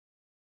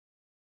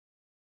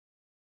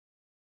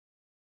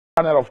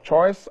Channel of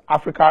choice,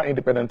 Africa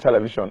Independent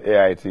Television,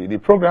 AIT. The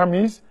program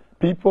is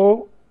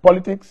People,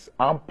 Politics,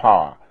 and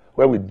Power,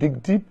 where we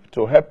dig deep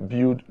to help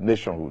build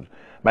nationhood.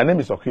 My name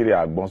is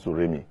Okiria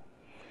Agbonsu-Remi.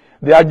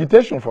 The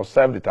agitation for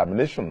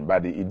self-determination by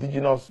the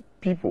indigenous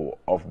people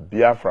of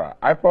Biafra,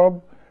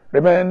 IPOB,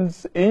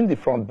 remains in the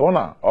front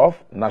burner of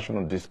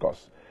national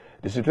discourse.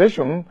 The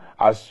situation,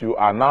 as you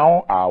are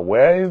now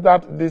aware, is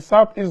that the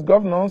Southeast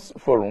Governors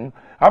Forum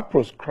have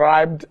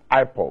proscribed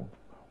IPOB,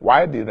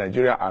 while the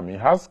Nigerian Army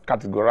has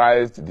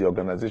categorized the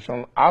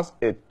organization as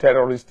a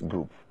terrorist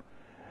group.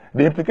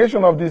 The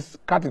implication of this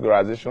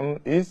categorization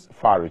is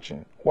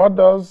far-reaching. What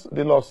does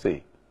the law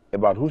say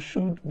about who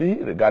should be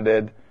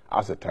regarded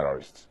as a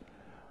terrorist?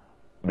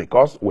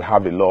 Because we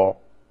have a law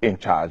in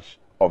charge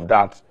of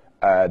that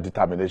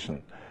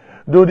determination.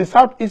 Do the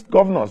Southeast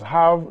governors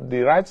have the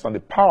rights and the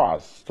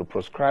powers to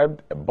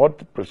prescribe a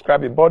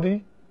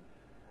body?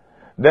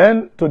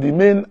 Then to the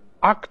main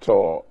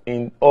actor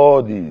in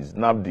all these,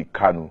 Nnamdi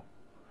Kanu.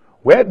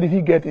 Where did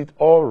he get it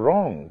all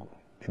wrong?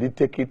 Did he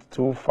take it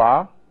too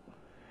far?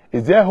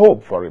 Is there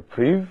hope for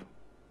reprieve?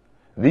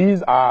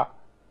 These are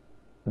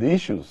the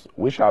issues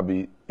we shall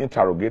be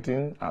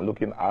interrogating and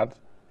looking at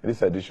in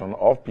this edition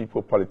of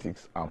People,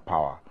 Politics, and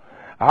Power.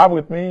 I have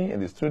with me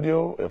in the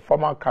studio a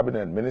former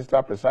cabinet minister,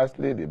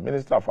 precisely the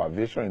Minister of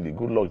Aviation in the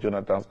Goodluck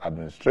Jonathan's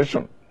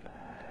administration.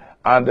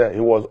 And he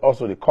was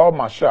also the Corps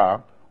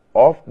Marshal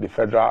of the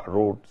Federal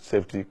Road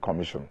Safety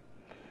Commission.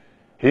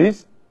 He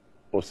is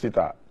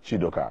Osita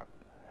Chidoka.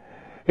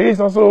 He is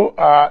also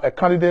a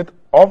candidate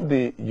of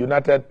the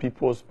United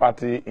People's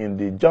Party in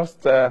the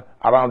just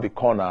around the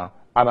corner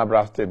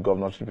Anambra State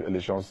governorship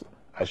elections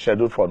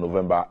scheduled for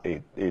November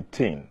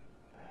 18.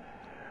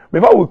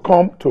 Before we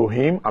come to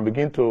him and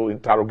begin to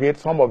interrogate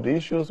some of the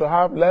issues we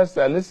have, let's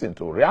listen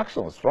to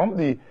reactions from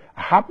the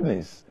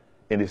happenings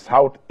in the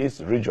southeast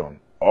region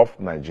of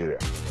Nigeria.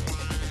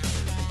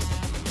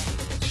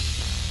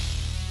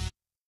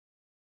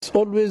 It's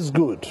always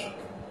good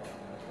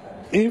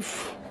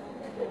if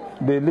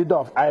the leader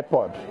of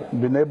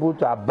IPOD been able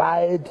to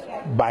abide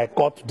by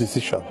court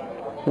decision.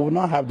 We will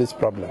not have this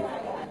problem.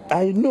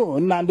 I know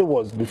Nnamdi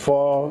was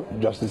before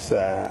Justice,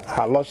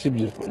 Her Lordship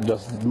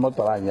Justice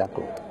Murtala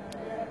Nyako.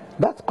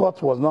 That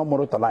court was not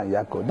Murtala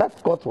Nyako.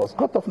 That court was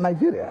Court of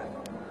Nigeria.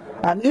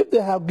 And if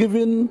they have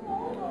given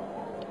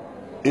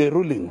a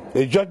ruling,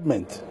 a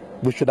judgment,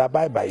 we should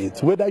abide by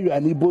it. Whether you are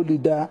an Igbo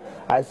leader,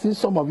 I see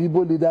some of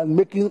Igbo leaders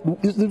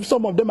making,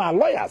 some of them are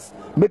lawyers,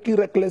 making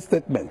reckless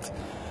statements.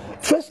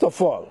 First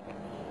of all,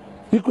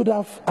 you could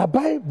have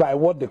abided by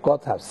what the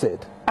court has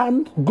said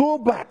and go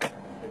back.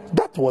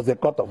 That was a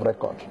court of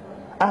record.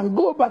 And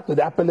go back to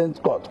the appellate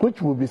court,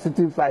 which will be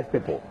sitting 5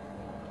 people.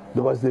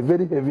 Because it's a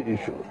very heavy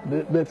issue.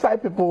 The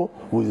 5 people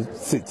will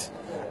sit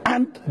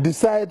and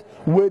decide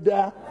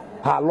whether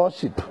Her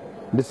Lordship,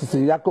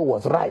 Mrs. Nyako,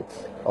 was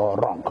right or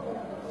wrong.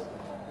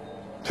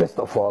 First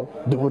of all,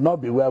 they will not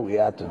be where we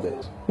are today.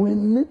 We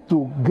need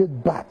to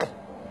get back.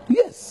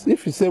 Yes,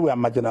 if you say we are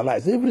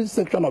marginalized, every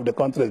section of the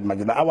country is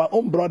marginalized. Our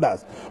own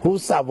brothers who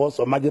serve us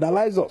or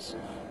marginalize us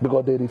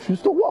because they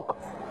refuse to work.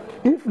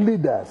 If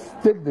leaders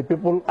take the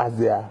people as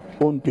their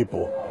own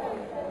people,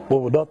 we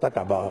will not talk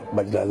about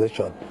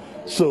marginalization.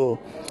 So,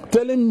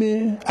 telling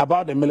me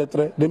about the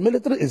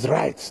military is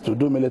right to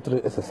do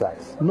military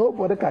exercise.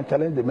 Nobody can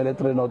challenge the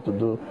military not to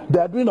do. They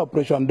are doing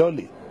Operation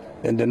Dolly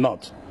in the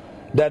north.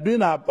 They are doing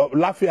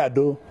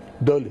Lafiado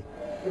Dolly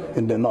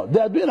in the north. They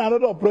are doing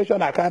another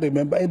operation I can't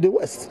remember in the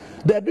west.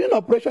 They are doing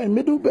operation in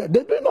Middle Belt.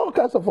 They are doing all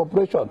kinds of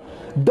operation.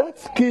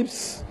 That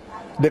keeps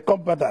the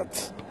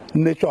competent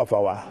nature of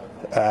our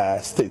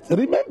state.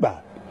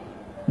 Remember,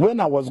 when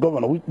I was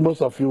governor,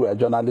 most of you were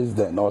journalists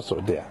then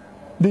also there.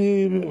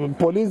 The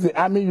police, the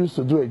army used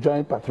to do a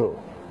joint patrol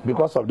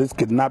because of this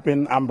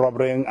kidnapping, armed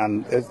robbery,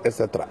 and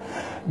etc.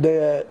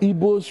 The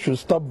Igbos should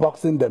stop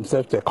boxing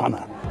themselves to a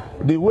corner.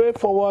 The way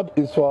forward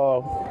is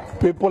for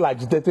people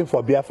agitating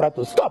for Biafra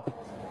to stop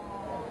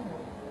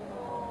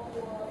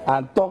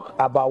and talk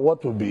about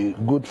what will be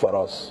good for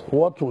us,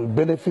 what will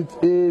benefit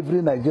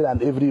every Nigerian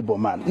and every Igbo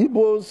man.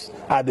 Igbos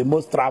are the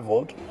most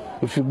traveled.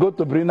 If you go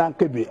to Brinan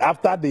Kebi,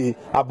 after the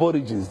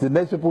Aborigines, the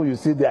next people you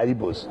see there are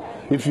Igbos.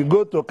 If you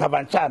go to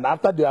Kavanchan,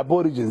 after the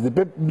Aborigines,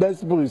 the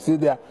next people you see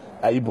there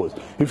are Igbos.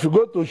 If you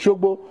go to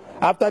Shogbo,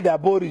 after the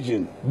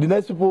Aborigine, the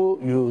next people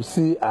you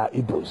see are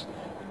Igbos.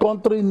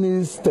 Country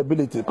needs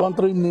stability.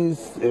 Country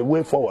needs a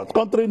way forward.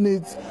 Country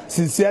needs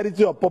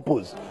sincerity of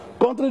purpose.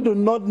 Country do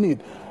not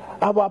need.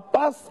 Our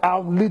past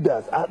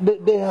leaders,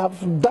 they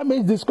have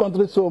damaged this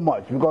country so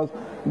much because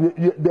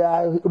they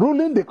are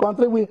ruling the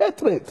country with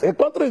hatred. A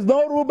country is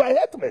not ruled by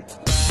hatred.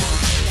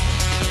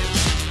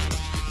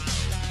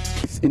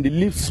 It's in the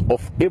lips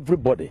of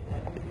everybody.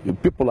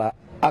 People are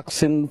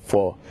asking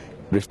for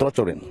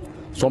restructuring.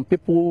 Some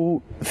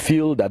people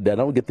feel that they're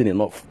not getting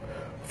enough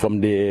from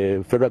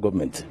the federal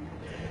government.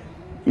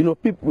 You know,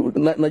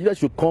 Nigeria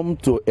should come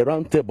to a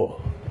round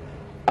table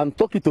and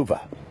talk it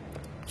over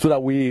so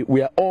that we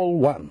are all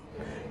one.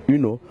 You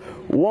know,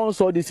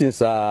 once all these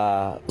things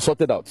are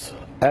sorted out,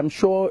 I'm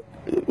sure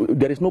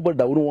there is nobody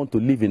that wouldn't want to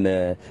live in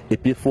a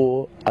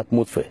peaceful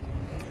atmosphere.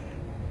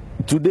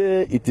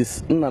 Today it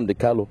is Nnamdi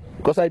Kanu,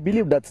 because I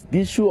believe that the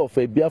issue of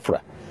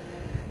Biafra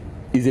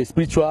is a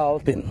spiritual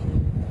thing.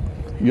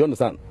 You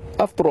understand?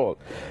 After all,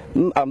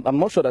 I'm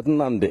not sure that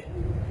Nnamdi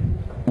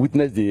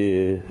witnessed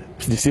the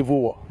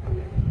civil war.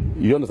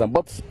 You understand?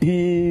 But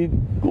he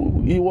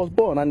was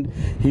born and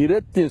he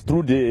read things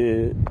through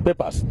the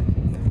papers,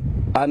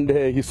 and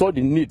he saw the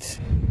need,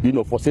 you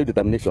know, for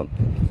self-determination.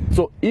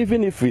 So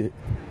even if he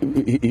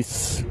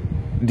is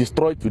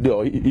destroyed today,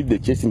 or if they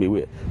chase him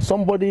away,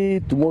 somebody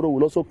tomorrow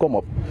will also come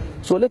up.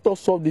 So let us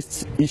solve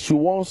this issue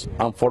once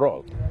and for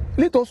all.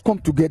 Let us come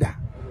together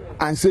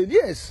and say,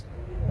 yes,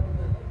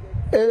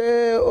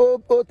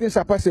 all things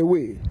are passed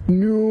away,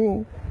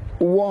 new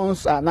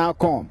ones are now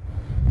come.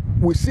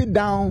 We sit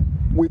down,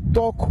 we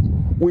talk,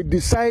 we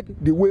decide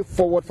the way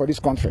forward for this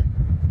country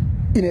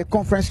in a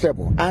conference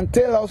table, and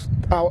tell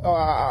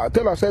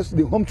ourselves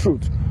the home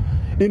truth.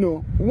 You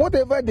know,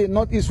 whatever the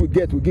Northeast will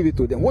get, we give it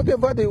to them.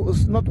 Whatever the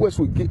Northwest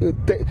will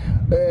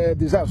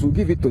deserves, we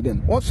give it to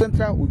them. What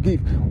Central will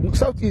give,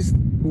 Southeast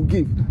will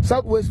give,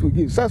 Southwest will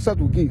give, South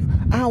will give,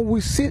 and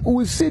we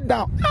sit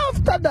down.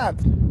 After that,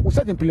 we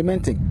start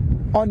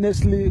implementing.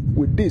 Honestly,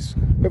 with this,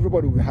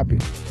 everybody will be happy.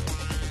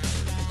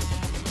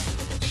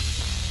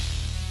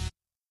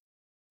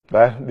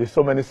 Well, there's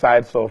so many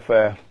sides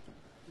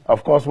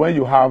of course, when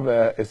you have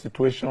a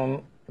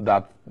situation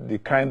that the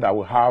kind that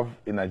we have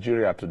in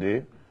Nigeria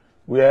today,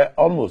 where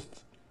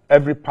almost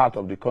every part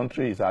of the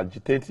country is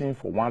agitating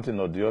for one thing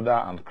or the other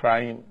and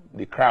crying,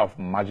 the cry of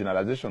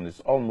marginalization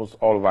is almost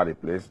all over the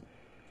place.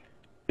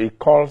 It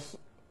calls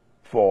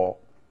for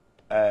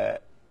the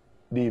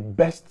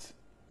best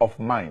of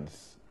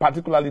minds,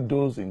 particularly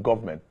those in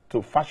government,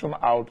 to fashion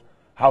out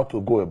how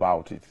to go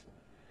about it.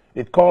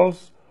 It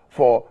calls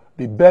for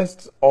the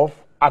best of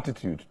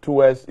attitude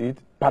towards it,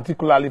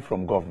 particularly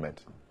from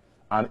government.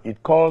 And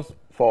it calls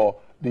for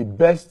the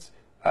best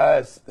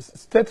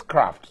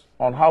statecraft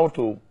on how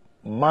to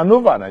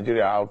maneuver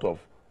Nigeria out of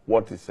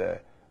what is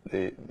there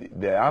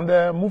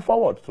and move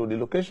forward to the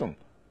location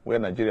where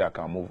Nigeria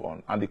can move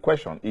on. And the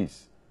question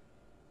is,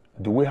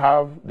 do we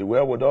have the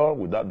wherewithal?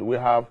 Do we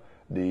have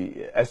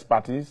the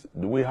expertise?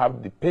 Do we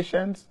have the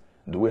patience?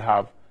 Do we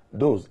have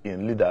those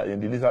in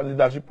the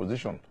leadership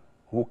position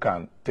who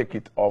can take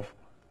it off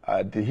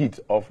the heat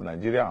of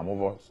Nigeria and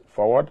move us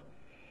forward?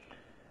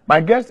 My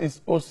guest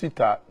is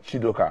Osita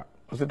Chidoka.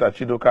 Osita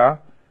Chidoka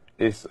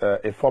is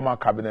a former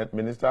cabinet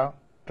minister,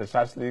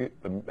 precisely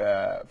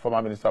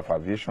former minister of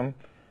aviation.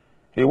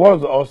 He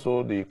was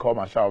also the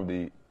co-marshal of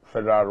the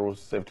Federal Road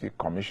Safety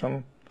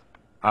Commission,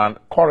 and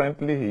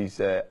currently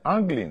he's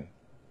angling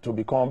to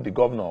become the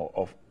governor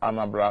of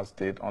Anambra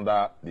State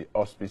under the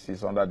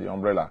auspices, under the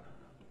umbrella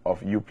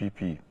of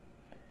UPP.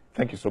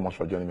 Thank you so much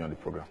for joining me on the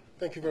program.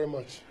 Thank you very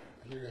much.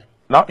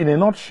 Now, in a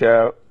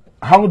nutshell,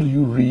 how do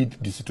you read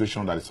the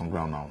situation that is on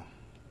ground now?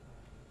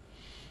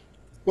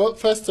 Well,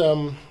 first,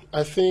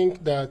 I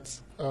think that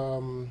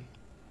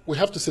we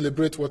have to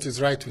celebrate what is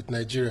right with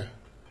Nigeria,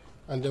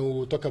 and then we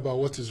will talk about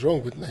what is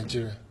wrong with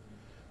Nigeria.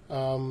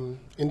 In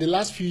the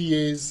last few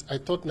years, I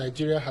thought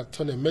Nigeria had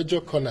turned a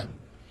major corner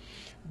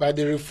by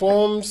the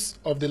reforms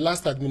of the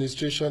last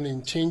administration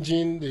in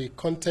changing the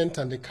content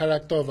and the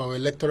character of our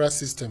electoral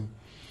system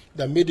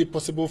that made it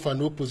possible for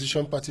an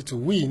opposition party to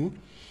win.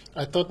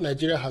 I thought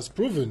Nigeria has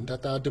proven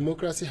that our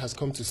democracy has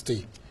come to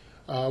stay.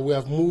 We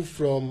have moved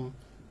from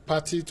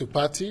party to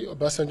party,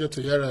 Obasanjo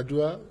to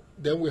Yar'Adua.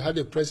 Then we had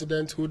a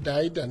president who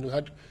died, and we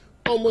had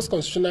almost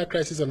constitutional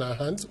crisis on our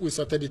hands. We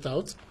sorted it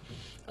out.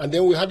 And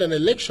then we had an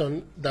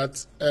election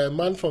that a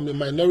man from the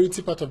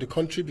minority part of the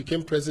country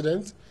became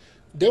president.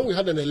 Then we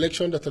had an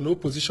election that an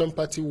opposition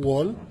party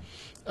won.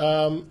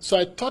 So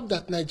I thought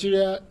that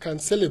Nigeria can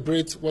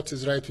celebrate what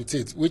is right with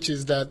it, which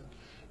is that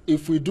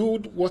if we do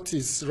what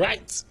is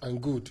right and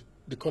good,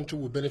 the country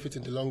will benefit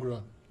in the long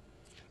run.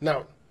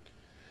 Now,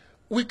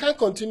 we can't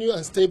continue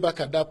and stay back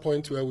at that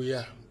point where we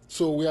are.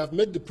 So we have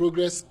made the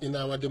progress in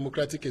our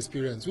democratic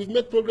experience. We've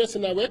made progress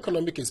in our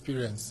economic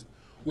experience.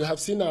 We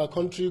have seen our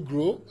country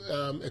grow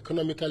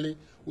economically.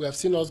 We have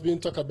seen us being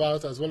talked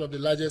about as one of the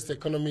largest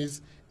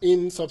economies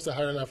in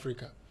sub-Saharan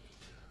Africa.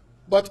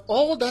 But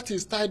all that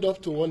is tied up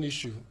to one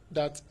issue,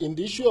 that in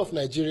the issue of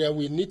Nigeria,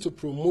 we need to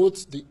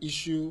promote the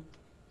issue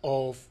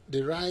of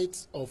the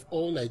rights of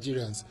all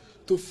Nigerians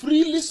to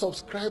freely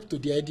subscribe to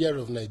the idea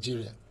of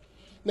Nigeria.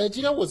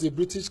 Nigeria was a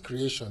British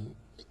creation.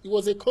 It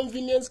was a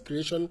convenience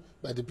creation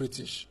by the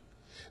British.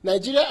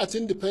 Nigeria at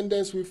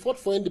independence, we fought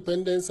for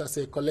independence as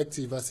a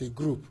collective, as a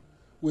group,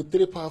 with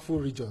 3 powerful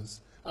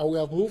regions. And we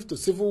have moved to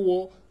civil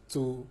war,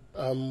 to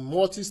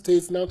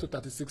multi-states, now to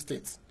 36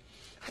 states.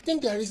 I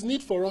think there is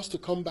need for us to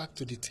come back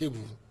to the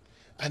table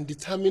and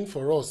determine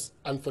for us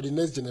and for the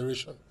next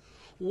generation,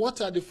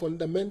 what are the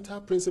fundamental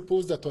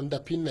principles that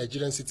underpin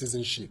Nigerian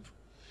citizenship?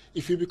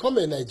 If you become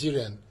a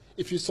Nigerian,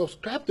 if you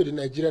subscribe to the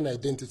Nigerian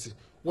identity,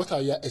 what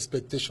are your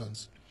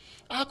expectations?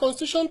 Our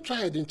Constitution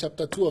tried in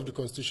Chapter 2 of the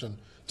Constitution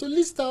to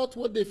list out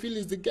what they feel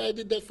is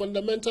the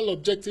fundamental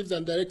objectives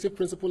and directive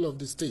principle of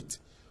the state,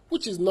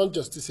 which is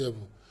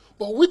non-justiciable,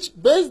 but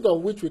based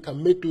on which we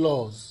can make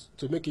laws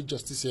to make it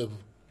justiciable.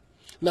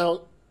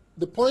 Now,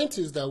 the point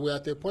is that we're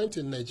at a point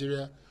in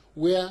Nigeria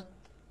where,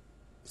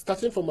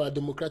 starting from our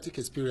democratic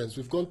experience,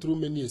 we've gone through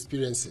many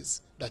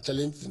experiences that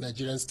challenge the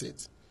Nigerian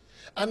state.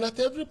 And at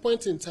every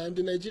point in time,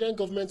 the Nigerian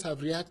government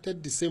have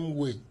reacted the same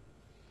way.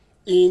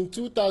 In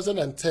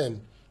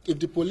 2010, if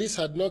the police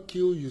had not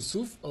killed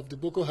Yusuf of the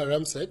Boko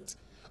Haram sect,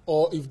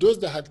 or if those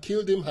that had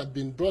killed him had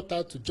been brought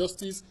out to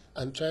justice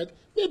and tried,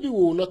 maybe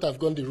we would not have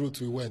gone the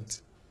route we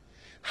went.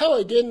 How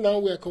again now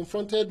we are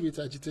confronted with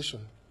agitation?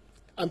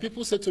 And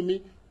people say to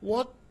me,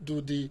 what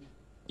do the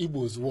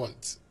Igbos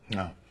want?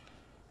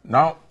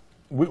 Now,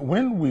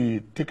 when we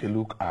take a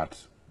look at,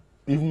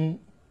 even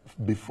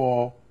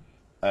before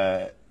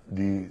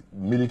the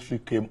military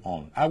came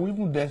on, I would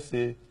even dare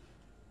say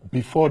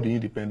before the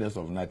independence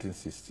of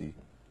 1960,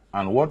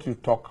 and what you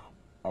talk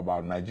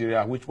about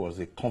Nigeria, which was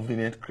a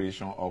convenient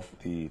creation of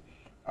the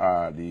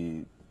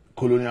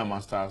colonial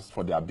masters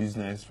for their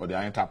business, for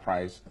their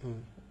enterprise.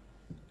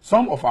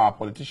 Some of our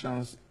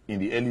politicians in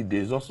the early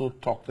days also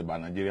talked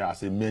about Nigeria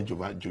as a mere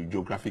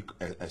geographic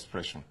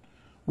expression,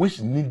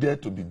 which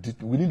needed to be,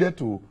 we needed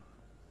to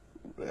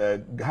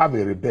have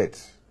a rebate.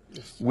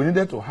 Yes. We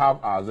needed to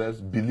have ourselves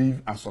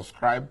believe and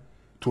subscribe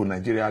to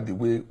Nigeria the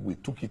way we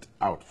took it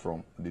out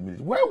from the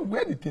military.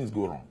 Where did things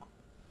go wrong?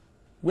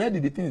 Where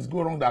did the things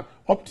go wrong that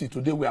up to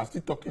today we are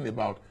still talking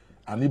about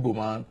an Igbo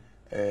man,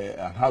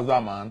 an Hausa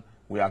man,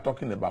 we are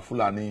talking about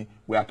Fulani,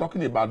 we are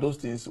talking about those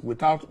things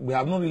without, we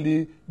have not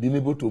really been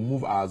able to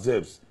move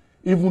ourselves,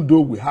 even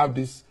though we have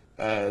this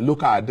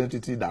local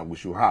identity that we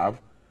should have,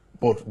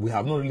 but we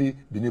have not really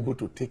been able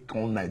to take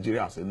on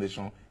Nigeria as a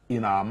nation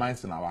in our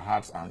minds, in our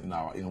hearts, and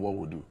in what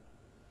we do.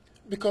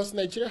 Because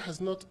Nigeria has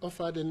not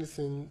offered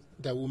anything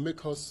that will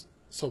make us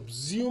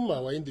subsume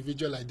our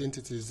individual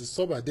identities, the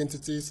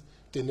sub-identities,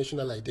 to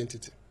national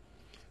identity.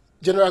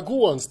 General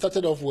Gowon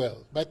started off well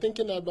by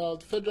thinking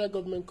about federal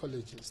government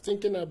colleges,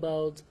 thinking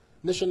about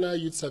National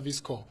Youth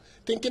Service Corps,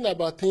 thinking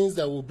about things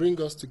that will bring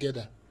us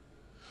together.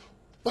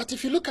 But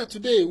if you look at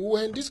today, we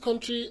were in this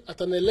country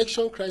at an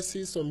election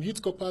crisis, some youth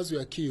corpers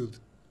were killed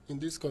in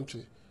this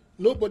country.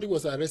 Nobody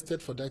was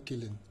arrested for that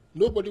killing.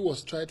 Nobody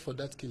was tried for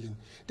that killing.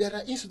 There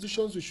are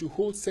institutions we should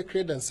hold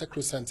sacred and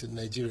sacrosanct in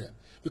Nigeria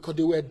because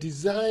they were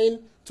designed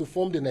to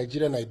form the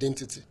Nigerian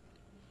identity.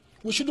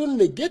 We shouldn't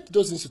negate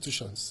those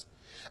institutions.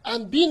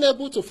 And being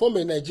able to form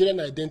a Nigerian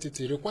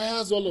identity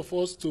requires all of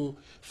us to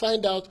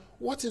find out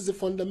what is the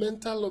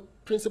fundamental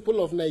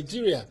principle of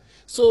Nigeria.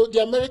 So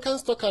the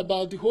Americans talk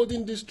about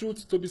holding this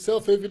truth to be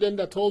self-evident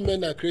that all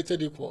men are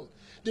created equal.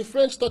 The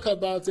French talk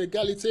about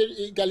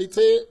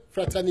égalité,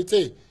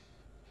 fraternité.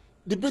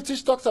 The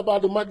British talks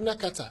about the Magna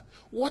Carta.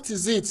 What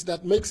is it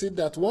that makes it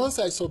that once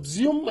I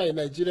subsume my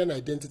Nigerian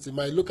identity,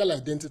 my local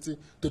identity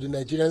to the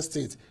Nigerian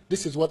state,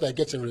 this is what I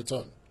get in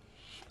return?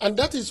 And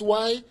that is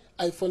why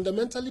I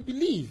fundamentally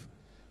believe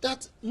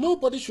that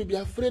nobody should be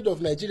afraid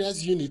of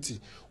Nigeria's unity.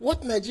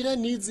 What Nigeria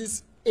needs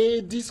is a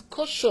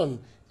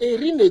discussion, a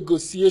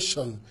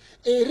renegotiation,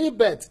 a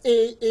rebate,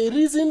 a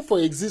reason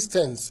for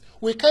existence.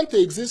 We can't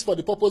exist for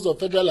the purpose of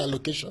federal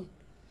allocation.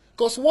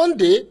 Because one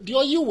day, the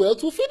oil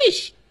wealth will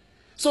finish.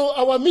 So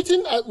our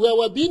meeting,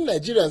 our being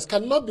Nigerians,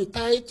 cannot be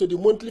tied to the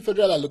monthly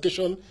federal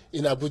allocation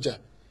in Abuja.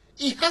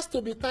 It has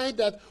to be tied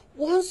that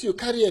once you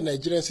carry a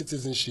Nigerian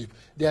citizenship,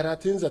 there are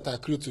things that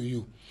accrue to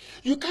you.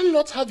 You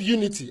cannot have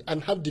unity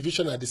and have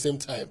division at the same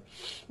time.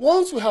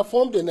 Once we have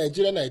formed a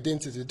Nigerian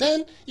identity,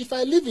 then if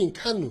I live in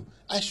Kanu,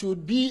 I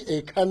should be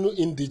a Kanu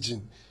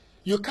indigene.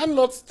 You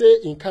cannot stay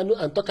in Kanu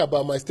and talk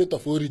about my state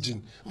of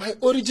origin. My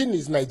origin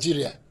is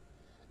Nigeria.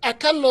 I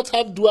cannot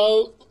have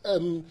dual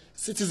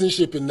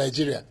citizenship in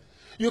Nigeria.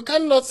 You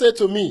cannot say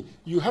to me,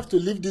 you have to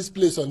leave this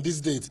place on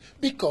this date,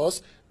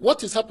 because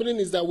what is happening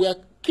is that we are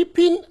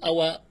keeping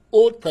our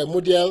old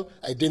primordial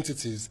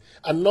identities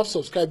and not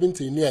subscribing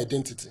to a new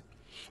identity.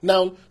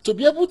 Now, to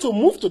be able to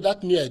move to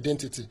that new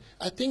identity,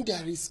 I think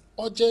there is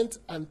urgent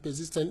and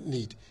persistent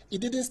need. It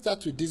didn't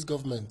start with this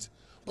government,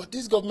 but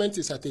this government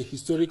is at a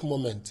historic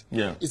moment.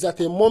 Yeah. It's at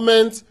a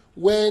moment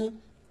when,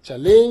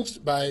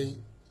 challenged by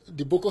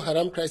the Boko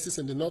Haram crisis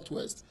in the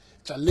Northwest,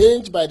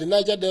 challenged by the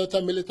Niger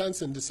Delta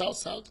militants in the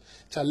South-South,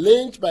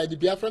 challenged by the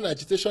Biafran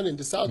agitation in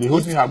the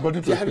South-East,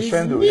 there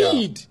is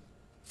need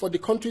for the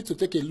country to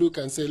take a look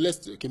and say, let's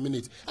take a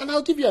minute. And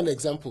I'll give you an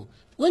example.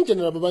 When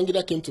General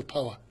Babangida came to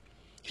power,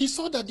 he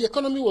saw that the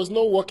economy was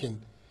not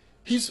working.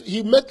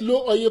 He met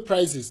low oil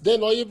prices.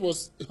 Then oil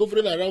was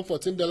hovering around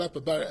 $14 per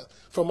barrel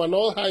from an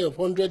oil high of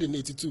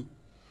 182.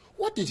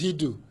 What did he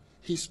do?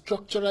 He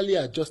structurally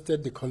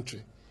adjusted the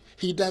country.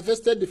 He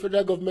divested the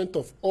federal government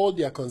of all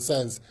their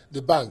concerns,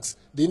 the banks,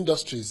 the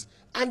industries,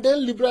 and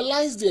then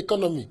liberalized the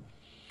economy.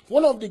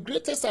 One of the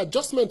greatest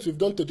adjustments we've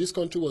done to this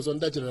country was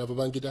under General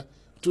Babangida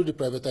through the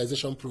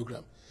privatization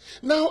program.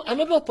 Now,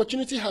 another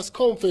opportunity has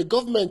come for a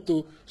government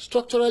to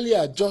structurally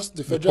adjust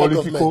the federal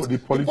government. The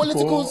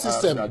political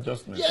system.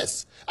 Adjustment.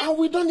 Yes. And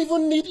we don't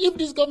even need, if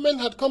this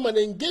government had come and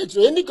engaged,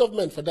 or any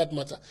government for that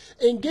matter,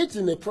 engaged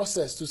in a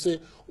process to say,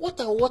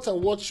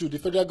 what should the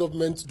federal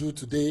government do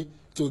today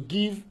to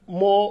give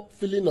more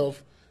feeling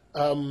of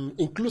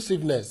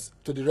inclusiveness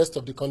to the rest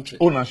of the country.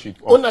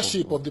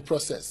 Ownership of the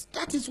process.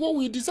 That is what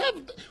we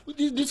deserve.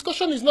 The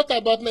discussion is not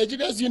about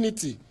Nigeria's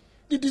unity.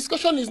 The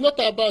discussion is not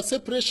about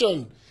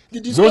separation.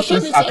 The discussion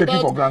is about taken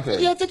for granted.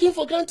 They are taken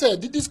for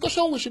granted. The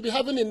discussion we should be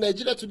having in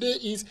Nigeria today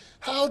is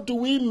how do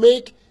we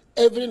make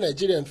every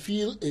Nigerian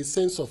feel a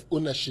sense of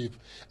ownership?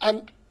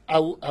 And I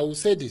will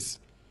say this.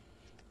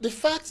 The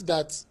fact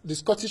that the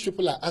Scottish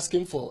people are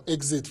asking for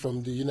exit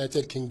from the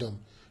United Kingdom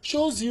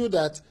shows you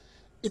that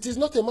it is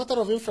not a matter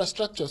of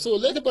infrastructure.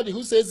 So anybody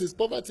who says it's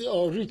poverty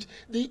or rich,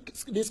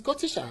 the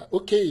Scottish are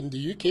okay in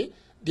the UK.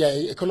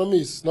 Their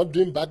economy is not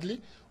doing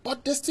badly,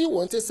 but they still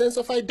want a sense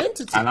of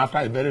identity. And after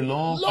a very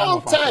long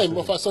time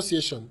of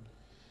association.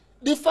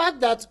 The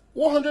fact that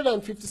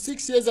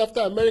 156 years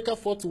after America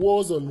fought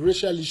wars on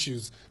racial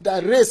issues,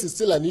 that race is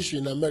still an issue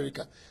in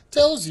America,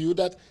 tells you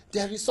that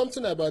there is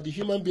something about the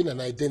human being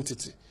and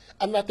identity.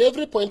 And at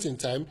every point in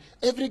time,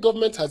 every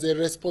government has a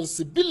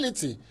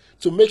responsibility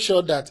to make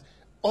sure that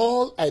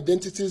all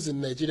identities in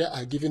Nigeria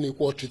are given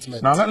equal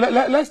treatment. Now,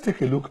 let's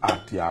take a look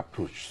at the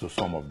approach to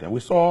some of them. We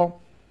saw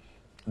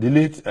the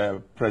late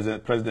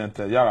President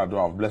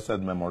Yaradua of blessed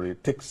memory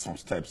take some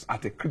steps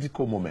at a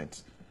critical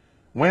moment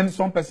when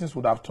some persons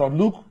would have thought,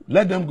 look,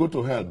 let them go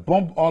to hell,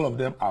 bomb all of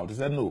them out. He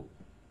said no.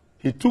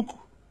 He took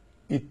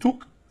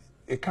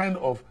a kind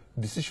of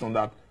decision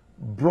that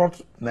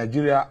brought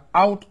Nigeria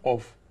out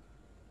of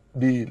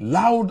the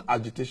loud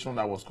agitation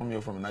that was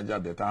coming from the Niger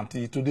Delta.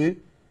 Until today,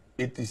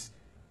 it is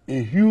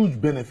a huge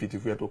benefit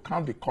if we are to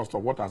count the cost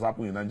of what has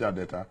happened in Niger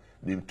Delta,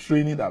 the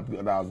training that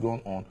has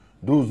gone on,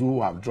 those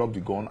who have dropped the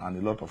gun, and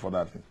a lot of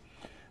other things.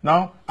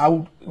 Now, I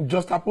would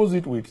just oppose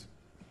it with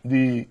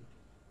the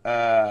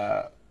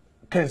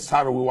Ken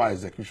Saro-Wiwa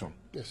execution,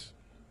 yes,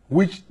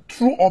 which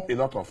threw up a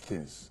lot of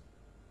things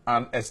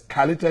and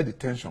escalated the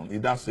tension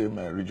in that same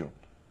region.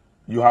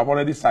 You have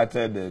already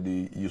cited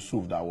the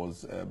Yusuf that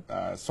was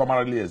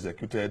summarily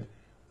executed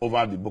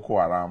over the Boko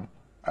Haram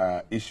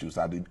issues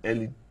at the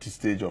early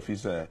stage of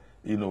his,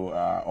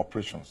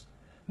 operations.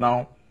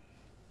 Now,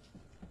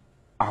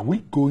 are we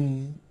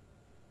going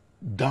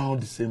down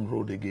the same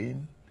road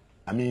again?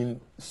 I mean,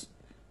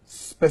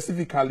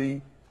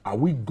 specifically, are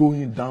we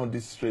going down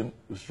this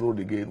road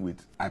again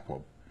with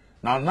IPOB?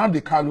 Now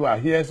the Kanu are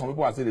here. Some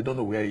people are saying they don't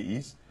know where he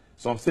is.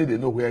 Some say they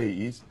know where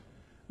he is.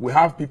 We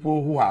have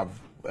people who have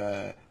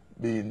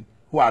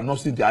who are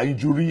nursing their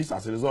injuries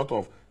as a result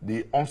of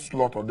the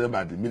onslaught of them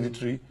by the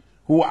military,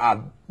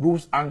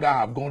 whose anger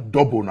have gone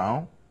double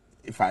now.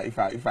 If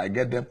I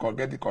get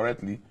it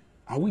correctly,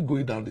 are we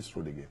going down this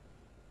road again?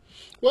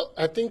 Well,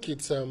 I think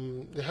it's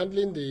the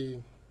handling the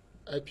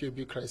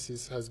IPOB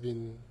crisis has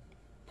been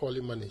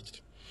poorly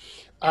managed,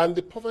 and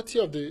the poverty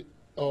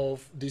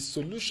of the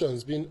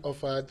solutions being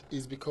offered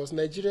is because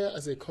Nigeria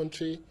as a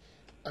country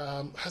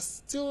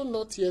has still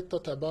not yet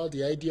thought about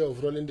the idea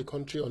of running the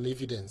country on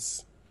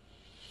evidence.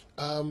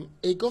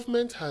 A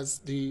government has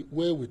the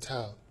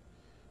wherewithal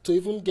to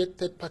even get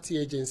third-party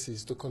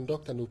agencies to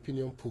conduct an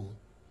opinion poll,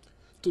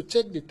 to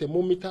check the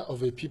thermometer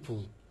of a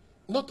people,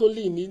 not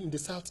only in the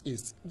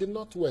southeast, the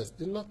northwest,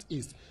 the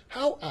northeast.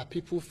 How are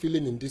people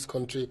feeling in this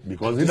country?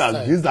 Because these are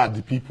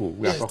the people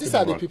we are talking about. These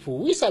are the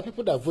people. These are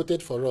people that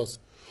voted for us.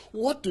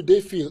 What do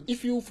they feel?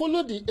 If you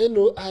follow the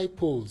NOI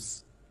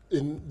polls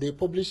they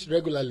publish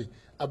regularly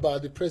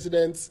about the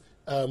president's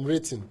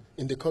rating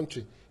in the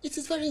country, it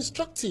is very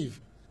instructive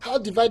how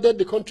divided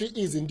the country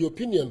is in the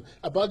opinion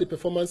about the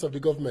performance of the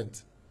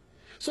government.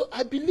 So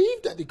I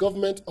believe that the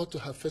government ought to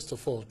have, first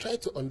of all,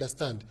 tried to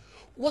understand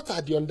what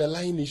are the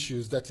underlying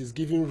issues that is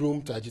giving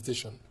room to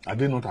agitation. Are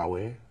they not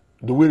aware?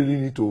 Do we really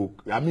need to,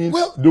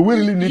 do we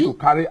really need to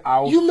carry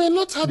out... You may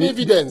not have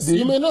evidence.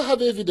 You may not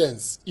have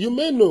evidence. You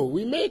may know.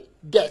 We may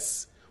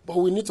guess. But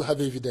we need to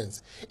have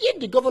evidence. If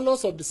the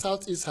governors of the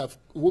Southeast have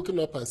woken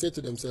up and said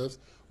to themselves,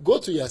 go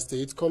to your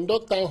state,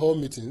 conduct town hall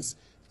meetings,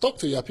 talk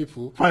to your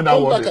people, find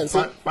out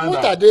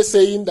what are they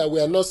saying that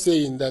we are not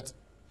saying, that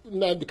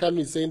Nnamdi Kanu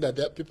is saying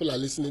that people are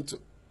listening to?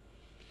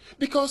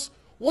 Because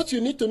what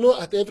you need to know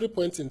at every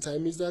point in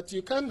time is that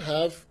you can't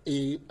have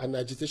an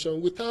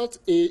agitation without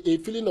a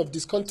feeling of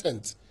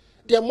discontent.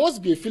 There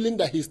must be a feeling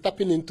that he's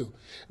tapping into.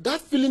 That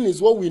feeling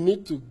is what we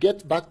need to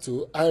get back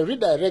to and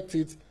redirect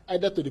it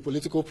either to the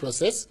political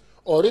process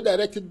or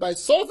redirect it by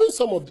solving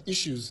some of the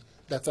issues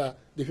that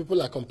the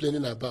people are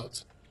complaining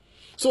about.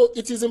 So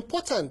it is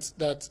important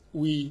that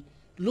we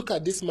look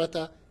at this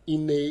matter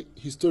in a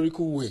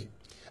historical way.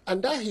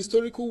 And that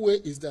historical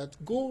way is that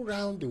go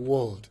around the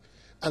world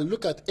and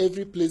look at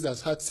every place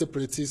that's had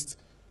separatist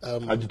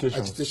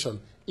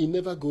agitation. It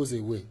never goes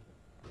away.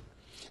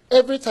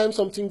 Every time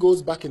something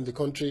goes back in the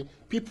country,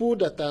 people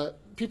that are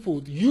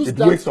people use it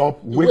that. wakes up.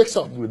 It wakes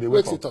up. They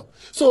wake Wakes up. it up.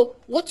 So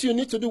what you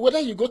need to do, whether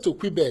you go to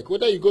Quebec,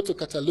 whether you go to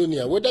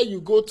Catalonia, whether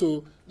you go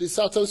to the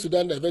Southern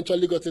Sudan that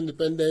eventually got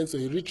independence, or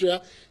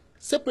Eritrea,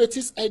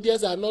 separatist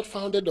ideas are not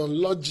founded on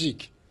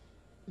logic.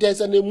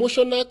 There's an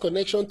emotional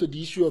connection to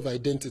the issue of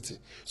identity.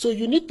 So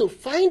you need to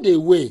find a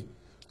way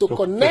to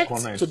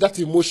connect to that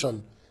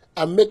emotion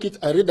and make it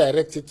and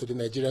redirect it to the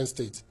Nigerian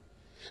state.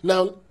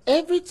 Now,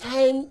 every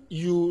time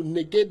you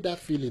negate that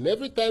feeling,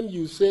 every time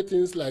you say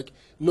things like,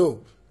 no,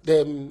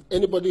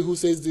 anybody who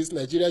says this,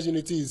 Nigeria's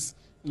unity is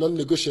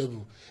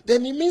non-negotiable,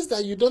 then it means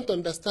that you don't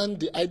understand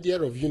the idea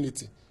of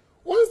unity.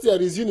 Once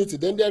there is unity,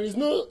 then there is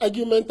no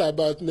argument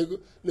about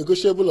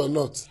negotiable or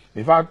not.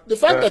 In fact, the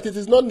fact that it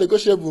is not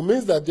negotiable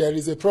means that there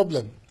is a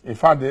problem. In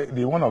fact,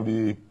 one of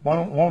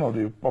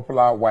the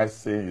popular wise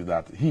sayings is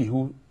that he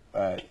who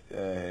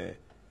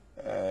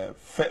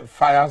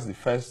fires the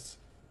first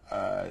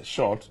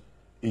shot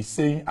is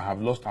saying, I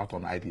have lost out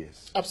on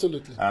ideas.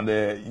 Absolutely. And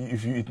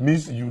it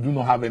means you do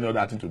not have any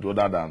other thing to do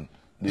other than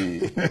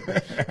the.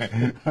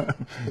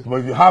 But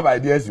if you have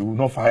ideas, you will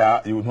not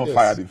fire. You will not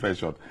fire the first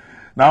shot.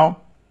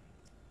 Now,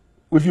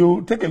 if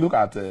you take a look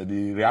at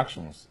the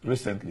reactions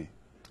recently,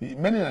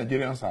 many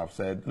Nigerians have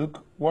said,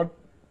 "Look, what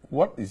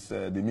is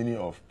the meaning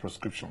of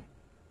proscription?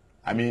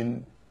 I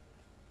mean,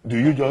 do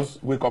you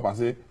just wake up and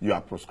say you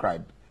are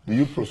proscribed? Do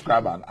you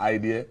proscribe an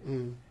idea?"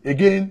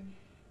 Again,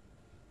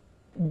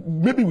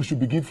 maybe we should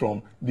begin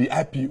from the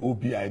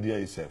IPOB idea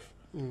itself.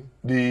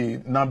 The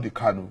Nnamdi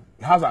Kanu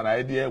has an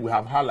idea. We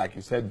have had, like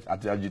you said, at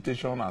the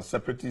agitation and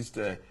separatist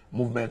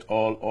movement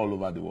all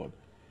over the world.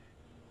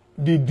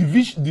 The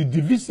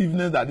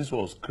divisiveness that this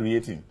was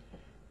creating,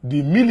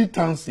 the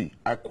militancy,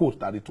 I quote,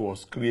 that it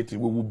was creating,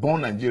 we will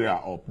burn Nigeria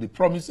up, the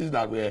promises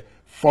that were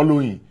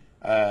following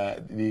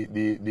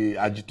the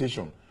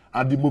agitation,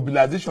 and the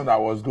mobilization that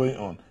was going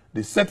on,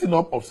 the setting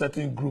up of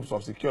certain groups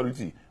of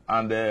security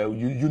and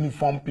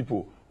uniformed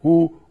people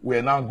who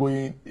were now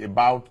going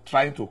about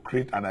trying to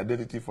create an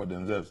identity for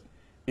themselves.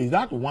 Is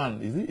that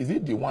one, is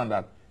it the one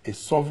that a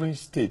sovereign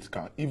state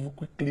can even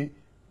quickly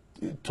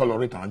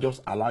tolerate and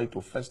just allow it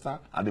to fester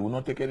and they will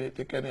not take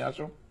any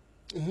action?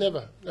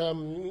 Never.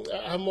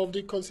 I'm of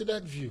the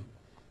considered view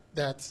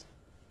that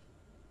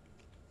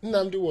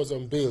Nnamdi was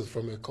on bail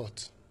from a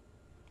court.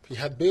 He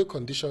had bail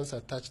conditions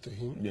attached to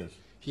him. Yes.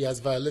 He has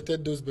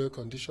violated those bail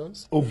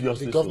conditions.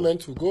 Obviously, the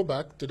government will go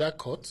back to that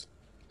court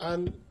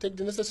and take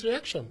the necessary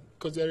action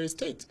because they're a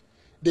state.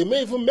 They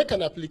may even make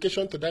an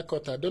application to that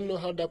court. I don't know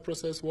how that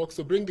process works,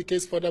 to bring the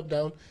case further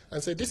down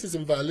and say this is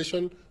in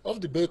violation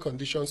of the bail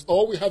conditions,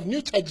 or we have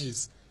new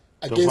charges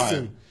against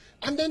him.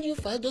 And then you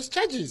file those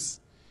charges.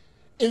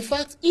 In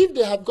fact, if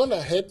they have gone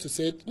ahead to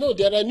say, no,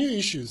 there are new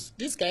issues,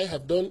 this guy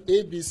have done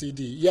A, B, C,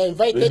 D, you are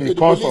invited to the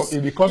police.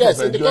 In the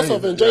course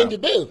of enjoying the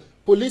bail,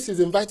 police is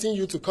inviting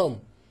you to come.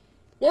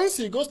 Once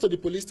he goes to the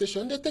police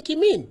station, they take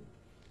him in.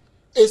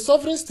 A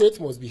sovereign state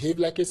must behave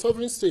like a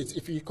sovereign state.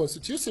 If he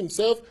constitutes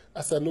himself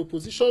as an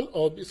opposition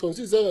or constitutes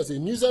himself as a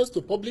nuisance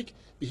to public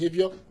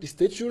behavior, the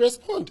state should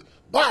respond.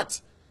 But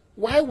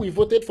why we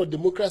voted for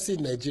democracy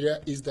in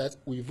Nigeria is that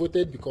we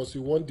voted because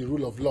we want the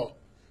rule of law.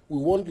 We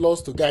want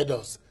laws to guide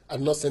us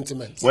and not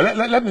sentiments. Well,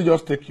 let me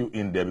just take you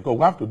in there because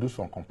we have to do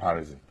some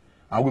comparison.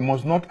 And we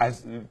must not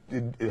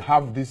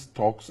have these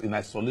talks in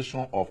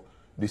isolation of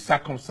the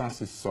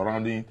circumstances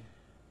surrounding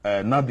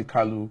Nnamdi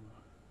Kanu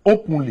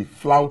openly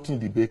flouting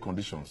the bail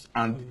conditions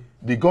and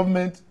the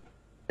government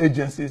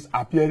agencies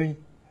appearing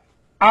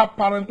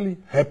apparently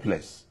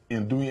helpless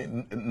in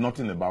doing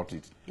nothing about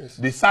it. Yes.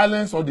 The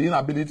silence or the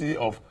inability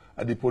of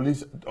the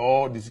police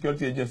or the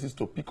security agencies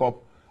to pick up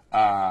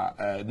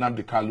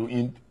Nnamdi Kanu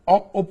in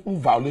open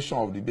violation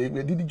of the bail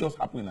didn't just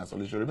happen in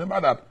isolation. Remember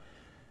that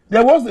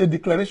there was a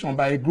declaration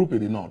by a group in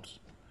the north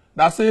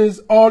that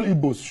says all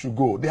Igbos should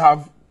go. They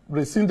have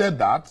rescinded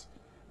that.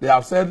 They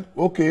have said,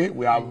 okay,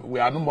 we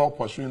are no more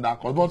pursuing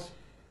that cause. But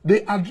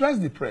they addressed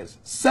the press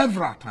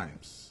several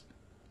times.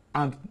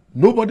 And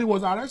nobody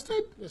was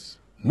arrested. Yes.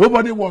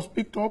 Nobody was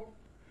picked up.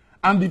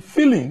 And the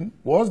feeling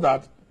was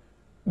that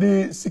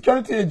the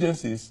security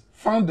agencies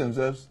found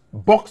themselves,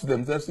 boxed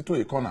themselves into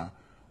a corner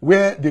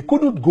where they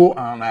couldn't go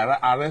and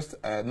arrest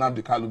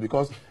Nnamdi Kanu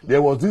because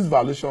there was this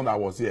violation that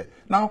was here.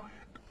 Now,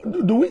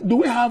 do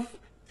we have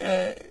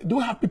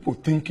people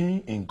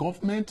thinking in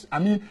government? I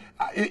mean,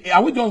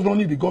 are we just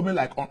running the government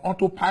like on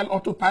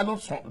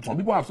autopilot? Some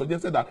people have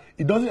suggested that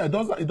it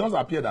does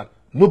appear that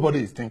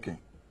nobody is thinking.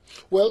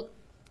 Well,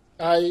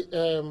 I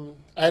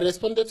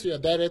responded to your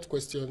direct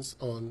questions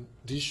on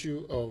the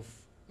issue of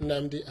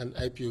Nnamdi and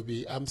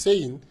IPOB. I'm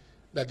saying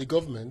that the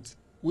government,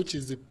 which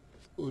is the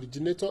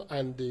originator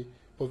and the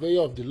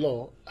purveyor of the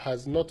law,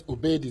 has not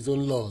obeyed its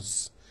own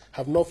laws,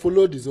 have not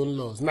followed its own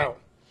laws. Now,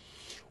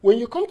 when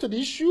you come to the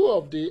issue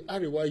of the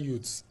Arewa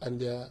youths and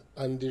the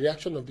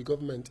reaction of the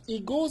government,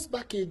 it goes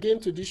back again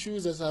to the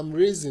issues as I'm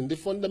raising, the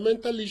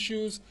fundamental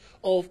issues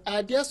of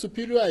are there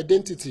superior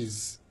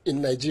identities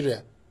in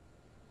Nigeria?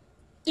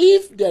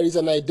 If there is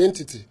an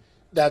identity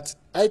that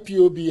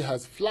IPOB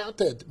has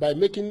flouted by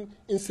making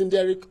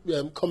incendiary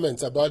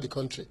comments about the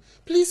country,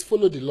 please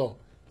follow the law.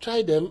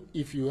 try them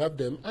if you have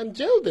them, and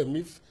jail them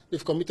if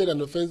they've committed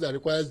an offense that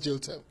requires jail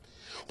term.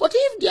 But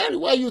if the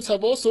Ariwa youths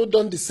have also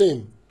done the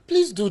same,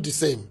 please do the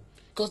same.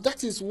 Because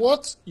that is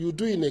what you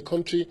do in a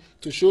country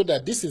to show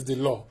that this is the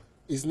law.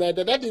 It's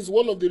neither. That is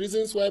one of the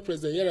reasons why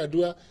President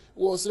Yar'Adua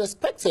was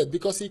respected,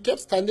 because he kept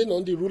standing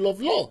on the rule of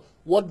law.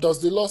 What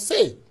does the law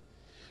say?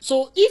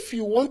 So if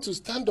you want to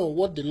stand on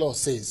what the law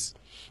says,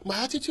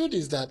 my attitude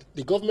is that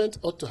the government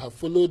ought to have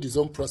followed its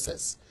own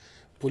process.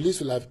 Police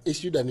will have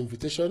issued an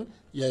invitation.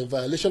 You're in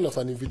violation of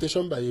an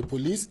invitation by a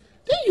police.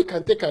 Then you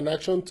can take an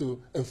action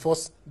to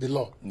enforce the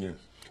law. Yes.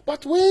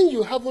 But when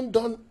you haven't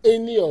done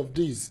any of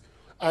these,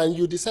 and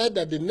you decide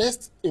that the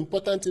next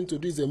important thing to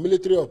do is a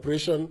military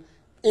operation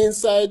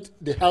inside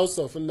the house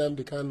of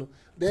Nnamdi Kanu,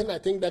 then I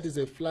think that is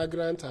a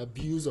flagrant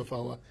abuse of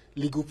our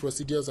legal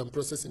procedures and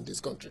process in this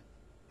country.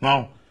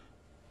 Now,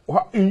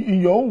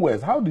 in your own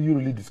words, how do you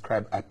really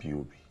describe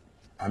IPOB?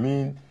 I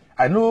mean,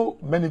 I know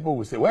many people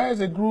will say, well,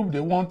 as a group, they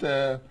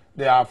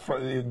are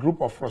a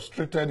group of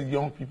frustrated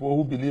young people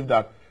who believe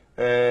that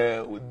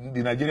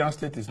the Nigerian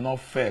state is not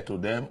fair to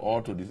them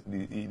or to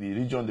the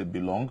region they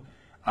belong,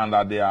 and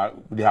that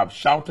they have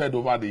shouted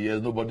over the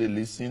years, nobody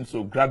listened,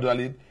 so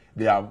gradually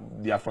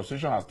their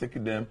frustration has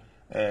taken them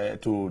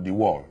to the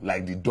wall,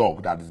 like the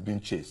dog that is being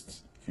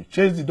chased. If you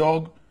chase the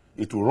dog,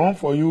 it will run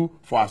for you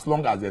for as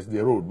long as there's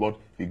the road, but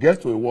if it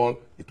gets to a wall,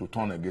 it will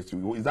turn against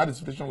you. Is that the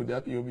situation with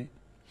the IPOB?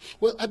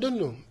 Well, I don't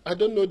know. I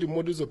don't know the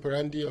modus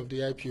operandi of the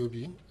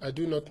IPOB. I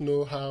do not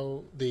know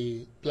how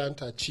they plan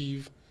to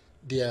achieve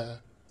their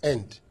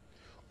end.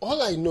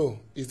 All I know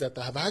is that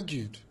I have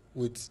argued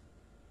with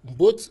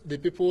both the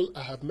people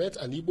I have met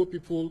and Igbo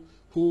people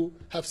who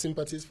have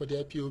sympathies for the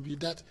IPOB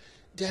that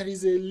there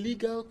is a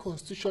legal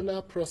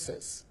constitutional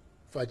process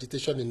for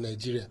agitation in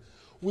Nigeria.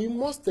 We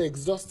must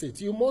exhaust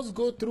it. You must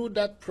go through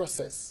that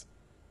process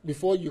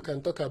before you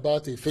can talk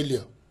about a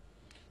failure.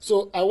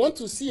 So I want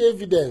to see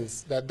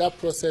evidence that that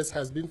process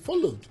has been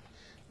followed.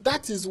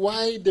 That is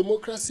why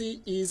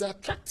democracy is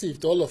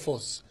attractive to all of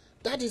us.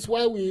 That is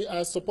why we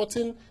are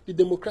supporting the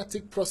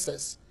democratic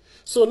process.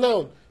 So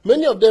now,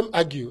 many of them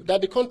argue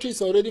that the country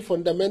is already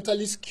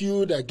fundamentally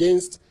skewed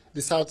against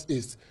the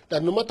Southeast,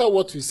 that no matter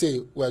what we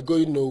say, we are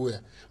going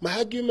nowhere. My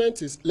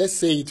argument is, let's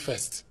say it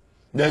first.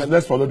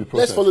 Let's follow the process.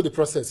 Let's follow the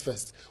process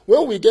first.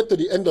 When we get to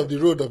the end of the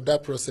road of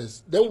that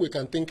process, then we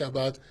can think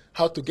about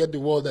how to get the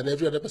world and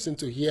every other person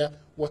to hear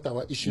what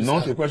our issues are.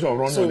 Not a question of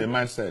running on a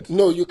mindset.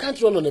 No, you can't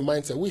run on a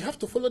mindset. We have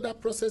to follow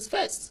that process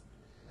first.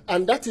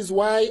 And that is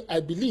why I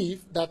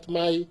believe that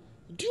my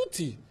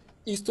duty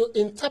is to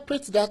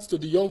interpret that to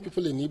the young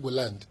people in Igbo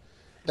land,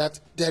 that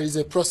there is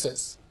a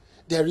process.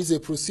 There is a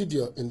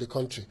procedure in the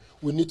country.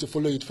 We need to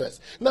follow it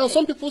first. Now,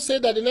 some people say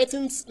that the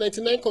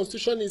 1999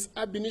 Constitution is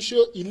ab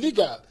initio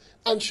illegal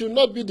and should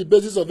not be the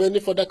basis of any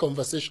further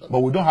conversation. But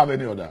we don't have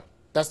any other.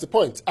 That's the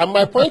point. And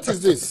my point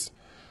is this,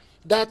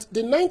 that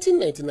the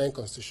 1999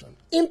 Constitution,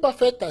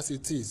 imperfect as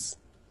it is,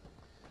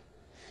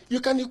 you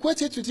can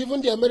equate it with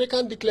even the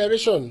American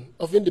Declaration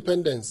of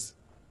Independence,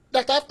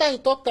 that after he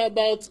talked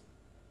about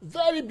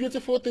very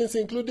beautiful things,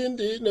 including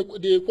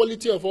the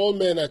equality of all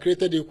men are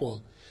created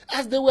equal,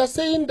 as they were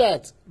saying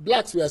that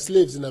blacks were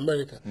slaves in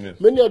America, yes,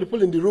 many of the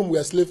people in the room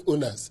were slave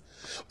owners.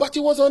 But it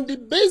was on the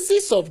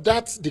basis of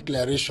that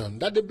declaration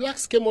that the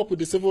blacks came up with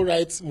the civil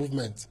rights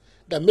movement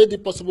that made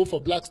it possible for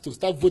blacks to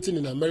start voting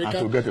in America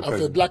and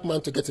for a black man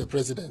to get a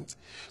president.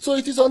 So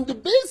it is on the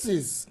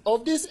basis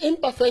of this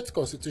imperfect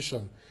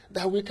constitution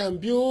that we can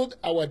build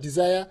our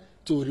desire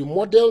to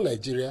remodel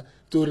Nigeria,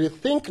 to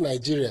rethink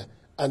Nigeria,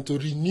 and to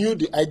renew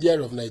the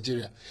idea of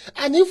Nigeria.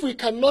 And if we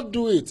cannot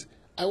do it,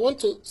 I want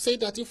to say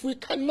that if we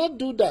cannot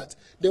do that,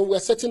 then we're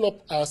setting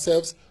up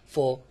ourselves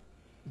for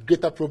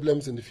greater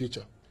problems in the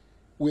future.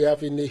 We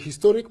have in a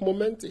historic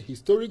moment, a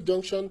historic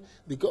junction.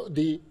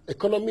 The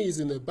economy is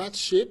in a bad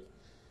shape.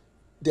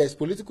 There's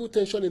political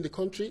tension in the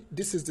country.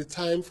 This is the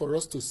time for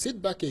us to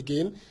sit back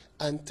again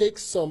and take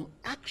some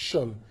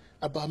action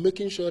about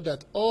making sure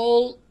that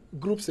all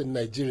groups in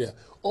Nigeria,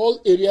 all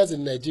areas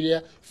in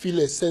Nigeria feel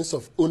a sense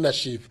of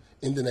ownership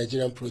in the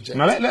Nigerian project.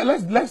 Now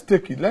let's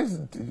take it. Let's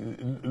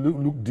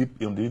look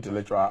deep in the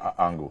intellectual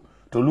angle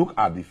to look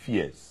at the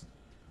fears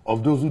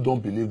of those who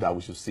don't believe that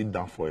we should sit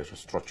down for a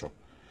restructure.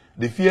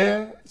 The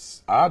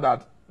fears are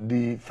that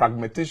the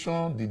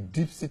fragmentation, the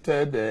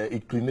deep-seated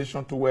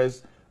inclination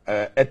towards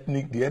the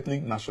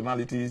ethnic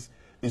nationalities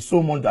is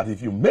so much that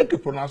if you make a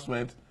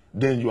pronouncement,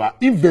 then you are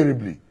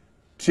invariably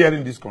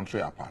tearing this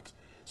country apart.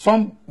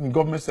 Some in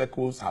government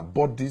circles have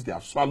bought this, they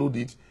have swallowed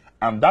it,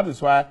 and that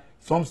is why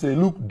some say,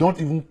 look, don't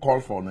even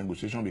call for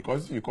negotiation,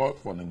 because if you call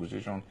for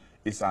negotiation,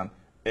 it's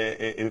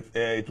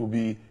it will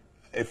be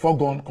a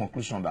foregone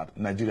conclusion that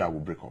Nigeria will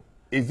break up.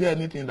 Is there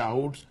anything that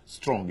holds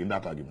strong in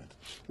that argument?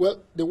 Well,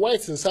 the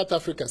whites in South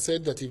Africa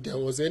said that if there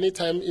was any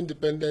time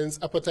independence,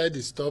 apartheid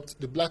is stopped,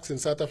 the blacks in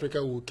South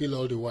Africa will kill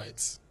all the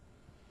whites.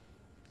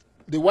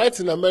 The whites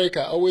in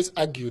America always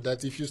argue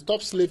that if you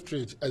stop slave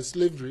trade and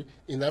slavery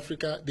in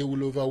Africa, they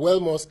will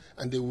overwhelm us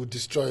and they will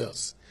destroy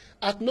us.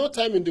 At no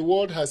time in the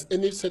world has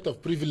any set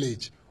of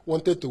privilege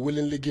wanted to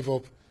willingly give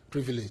up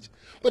privilege.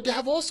 But there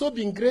have also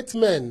been great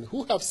men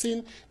who have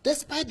seen,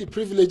 despite the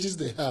privileges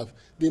they have,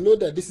 they know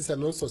that this is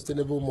an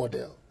unsustainable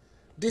model.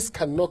 This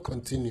cannot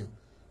continue.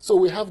 So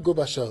we have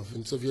Gorbachev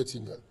in Soviet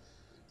Union.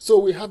 So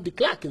we have de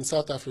Klerk in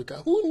South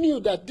Africa, who knew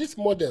that this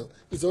model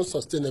is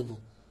unsustainable.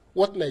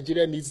 What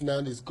Nigeria needs now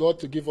is God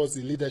to give us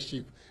the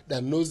leadership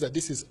that knows that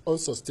this is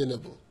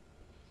unsustainable.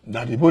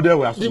 That the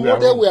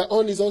model we are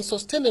on is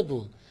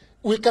unsustainable.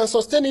 We can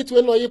sustain it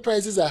when oil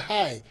prices are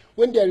high,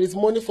 when there is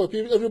money for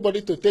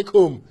everybody to take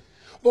home.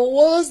 But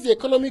once the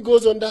economy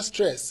goes under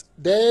stress,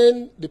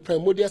 then the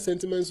primordial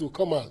sentiments will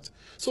come out.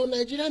 So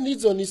Nigeria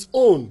needs on its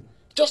own,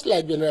 just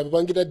like General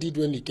Babangida did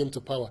when he came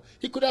to power.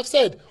 He could have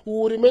said, we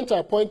will remain to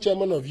appoint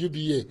chairman of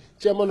UBA,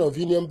 chairman of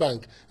Union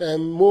Bank,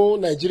 more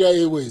Nigeria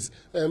Airways,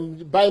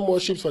 buy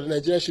more ships for the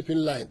Nigerian shipping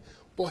line.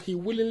 But he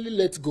willingly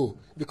let go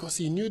because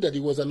he knew that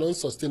it was an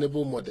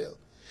unsustainable model.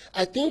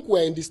 I think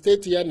we're in the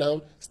state here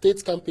now.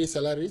 States can't pay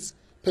salaries.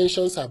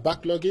 Pensions are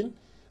backlogging.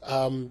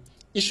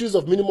 Issues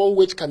of minimum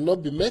wage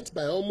cannot be met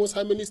by almost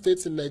how many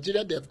states in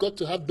Nigeria? They have got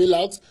to have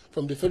bailouts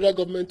from the federal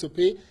government to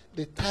pay.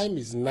 The time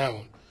is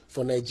now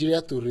for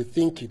Nigeria to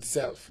rethink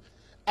itself.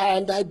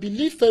 And I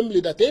believe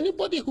firmly that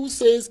anybody who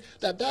says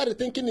that that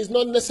rethinking is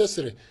not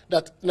necessary,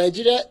 that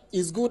Nigeria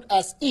is good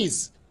as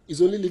is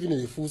only living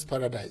in a fool's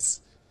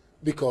paradise.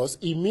 Because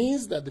it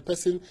means that the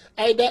person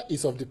either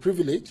is of the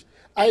privilege,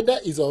 either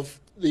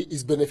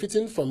is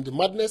benefiting from the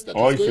madness that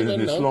is going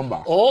on now,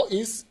 slumber, or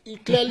is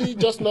clearly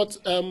just not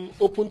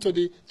open to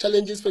the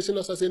challenges facing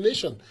us as a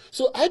nation.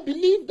 So I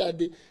believe that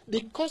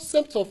the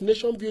concept of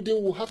nation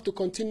building will have to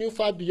continue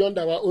far beyond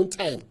our own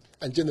time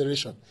and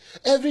generation.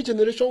 Every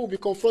generation will be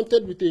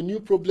confronted with a new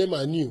problem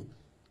anew.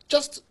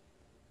 Just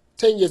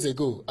 10 years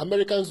ago,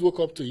 Americans woke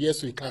up to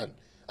yes, we can,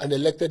 and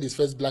elected his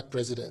first black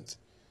president.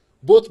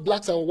 Both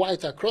blacks and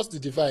whites across the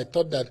divide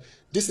thought that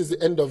this is the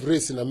end of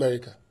race in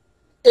America.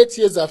 8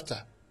 years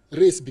after,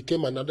 race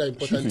became another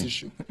important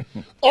issue.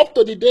 Up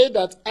to the day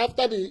that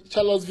after the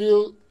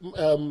Charlottesville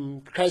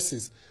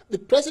crisis, the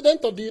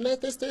president of the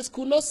United States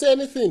could not say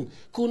anything,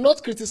 could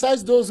not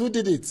criticize those who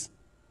did it.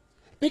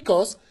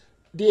 Because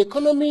the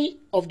economy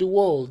of the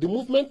world, the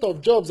movement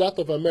of jobs out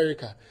of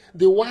America,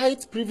 the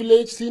white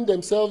privilege seeing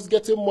themselves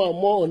getting more and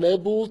more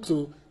unable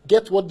to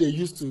get what they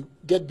used to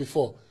get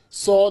before,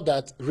 saw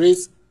that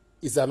race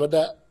is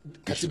another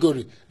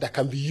category that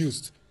can be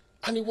used.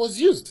 And it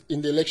was used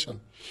in the election.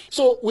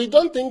 So we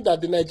don't think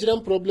that the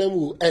Nigerian problem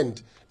will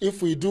end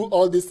if we do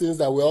all these things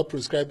that we're all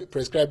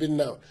prescribing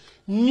now.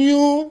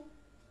 New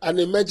and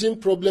emerging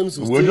problems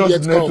will still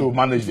yet come to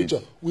manage in the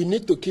future. We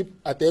need to keep,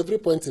 at every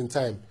point in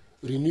time,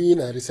 renewing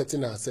and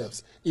resetting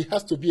ourselves. It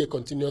has to be a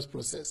continuous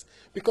process.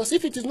 Because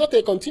if it is not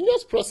a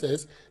continuous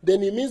process,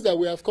 then it means that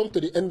we have come to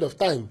the end of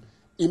time.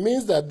 It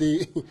means that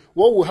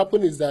what will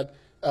happen is that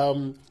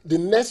the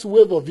next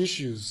wave of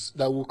issues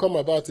that will come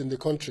about in the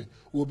country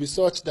will be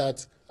such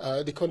that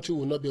the country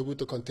will not be able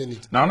to contain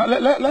it. Now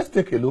let's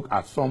take a look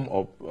at some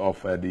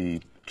of the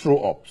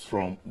throw-ups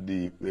from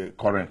the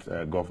current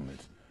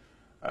government.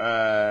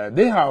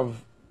 They have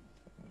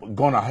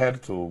gone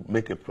ahead to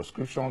make a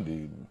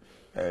prescription,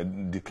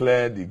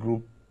 declare the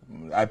group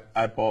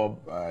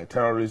IPOB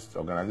terrorist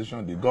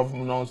organization. The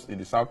governors in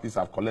the Southeast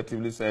have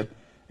collectively said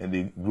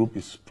the group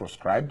is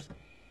proscribed.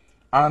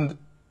 And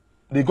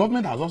the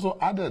government has also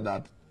added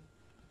that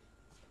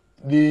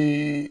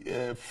the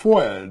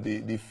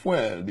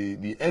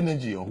the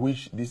energy on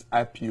which this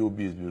IPOB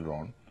is being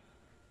run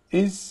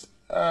is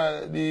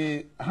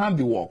the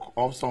handiwork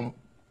of some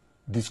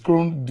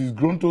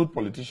disgruntled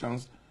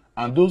politicians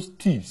and those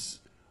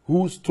thieves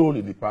who stole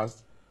in the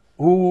past,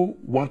 who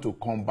want to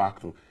come back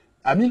to.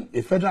 I mean,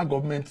 a federal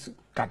government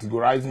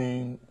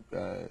categorizing,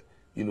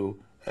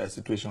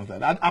 situations like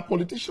that. Are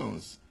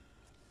politicians?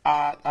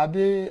 Are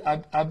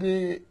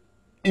they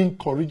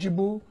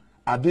incorrigible?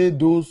 Are they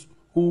those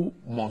who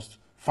must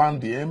fan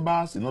the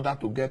embers in order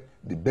to get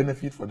the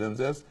benefit for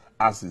themselves,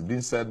 as is being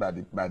said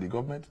by the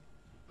government?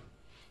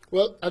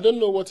 Well, I don't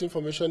know what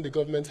information the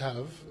government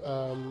have.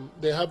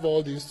 They have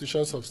all the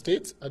institutions of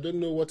state. I don't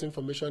know what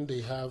information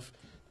they have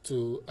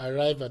to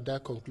arrive at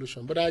that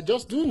conclusion. But I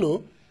just do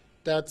know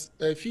that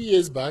a few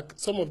years back,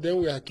 some of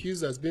them were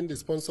accused as being the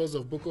sponsors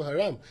of Boko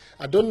Haram.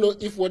 I don't know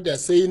if what they're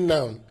saying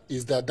now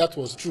is that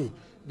was true,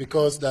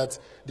 because that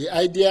the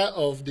idea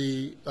of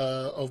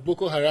of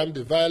Boko Haram,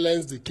 the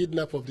violence, the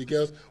kidnap of the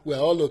girls, were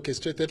all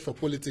orchestrated for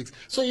politics.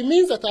 So it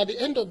means that at the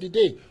end of the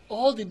day,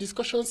 all the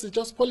discussions is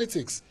just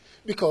politics.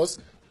 Because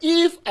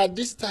if at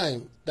this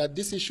time that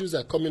these issues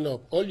are coming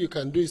up, all you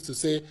can do is to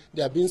say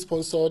they are being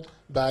sponsored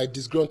by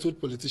disgruntled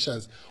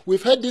politicians.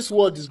 We've heard this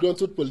word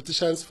disgruntled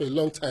politicians for a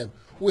long time.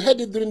 We heard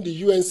it during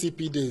the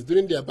UNCP days,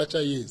 during the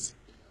Abacha years.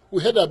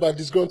 We heard about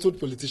disgruntled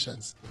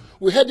politicians.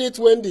 We heard it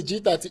when the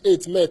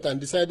G38 met and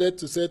decided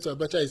to say to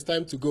Abacha, it's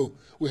time to go.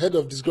 We heard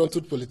of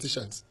disgruntled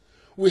politicians.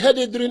 We had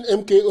it during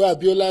MKO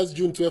Abiola's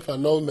June 12th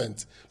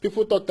annulment.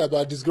 People talked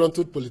about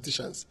disgruntled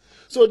politicians.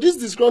 So these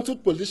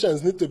disgruntled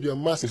politicians need to be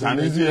unmasked. It's an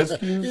easy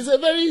excuse. It's a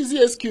very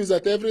easy excuse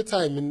at every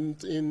time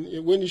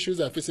when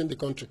issues are facing the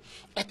country.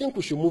 I think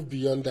we should move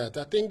beyond that.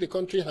 I think the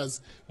country has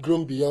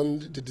grown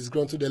beyond the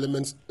disgruntled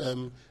elements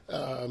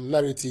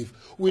narrative.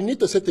 We need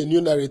to set a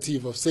new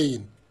narrative of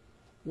saying,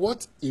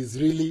 what is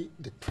really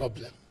the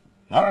problem?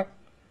 All right.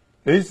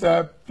 It's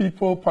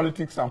People,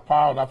 Politics and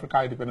Power of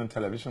Africa Independent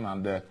Television,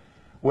 and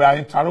we are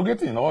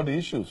interrogating all the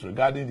issues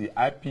regarding the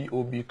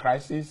IPOB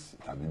crisis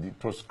that has been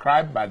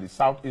proscribed by the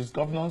Southeast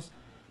governors,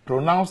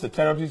 pronounced a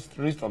terrorist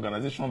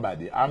organization by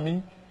the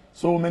army.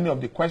 So many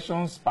of the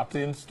questions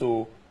pertains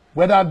to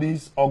whether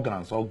these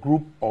organs or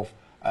group of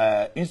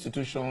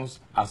institutions,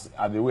 as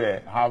they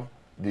were, have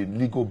the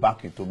legal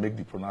backing to make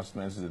the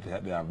pronouncements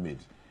that they have made.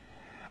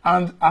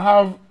 And I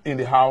have in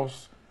the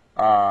House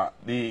a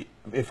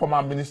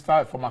former minister,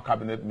 a former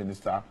cabinet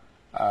minister,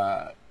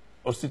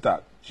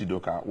 Osita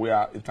Chidoka. We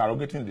are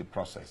interrogating the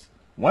process.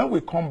 When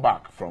we come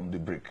back from the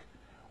break,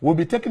 we'll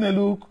be taking a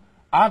look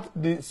at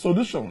the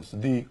solutions,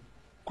 the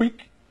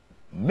quick,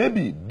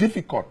 maybe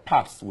difficult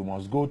paths we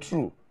must go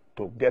through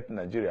to get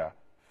Nigeria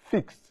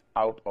fixed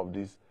out of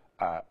this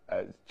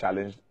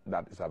challenge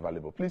that is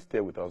available. Please stay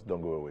with us.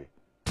 Don't go away.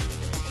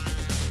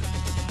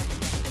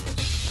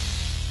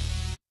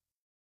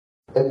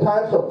 At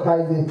times of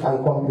crisis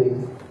and conflict,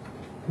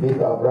 these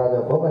our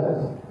brother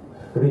governors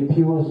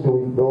refused to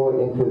withdraw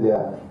into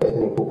their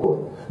ethnic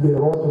code. They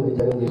rose to the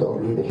challenges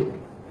of leadership.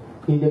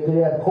 He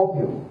declared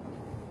curfew,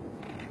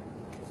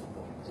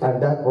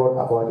 and that brought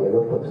about a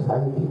lot of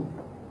sanity.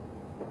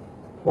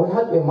 We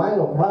had a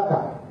minor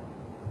cracker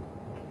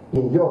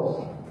in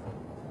Jos.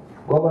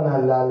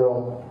 Governor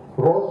Lalong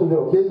rose to the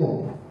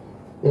occasion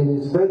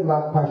in his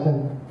trademark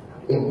fashion,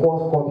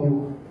 imposed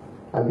curfew,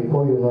 and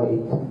before you know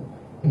it,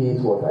 peace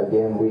was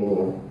again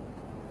reigning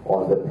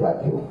on the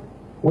plateau.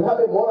 We have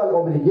a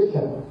moral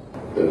obligation.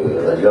 The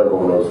Nigerian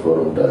Governors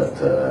Forum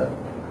that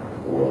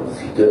was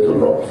heated to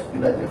not,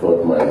 like I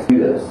thought, my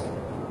experience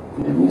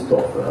in the midst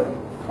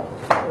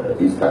of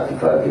these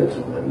 35 years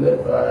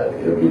led by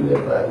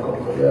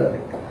Governor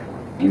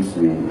Yari gives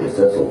me a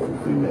sense of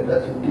fulfillment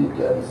that indeed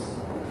there is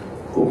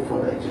hope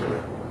for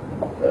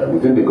Nigeria.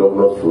 Within the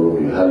Governors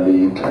Forum, you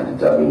hardly can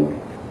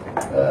determine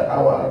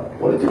our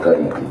political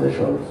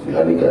inclinations, you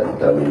hardly can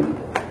determine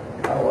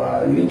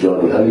our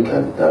religion, you hardly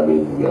can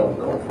determine where we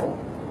come from.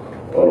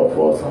 All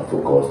of us are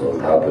focused on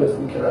how best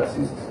we can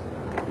assist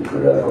the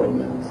federal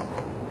government.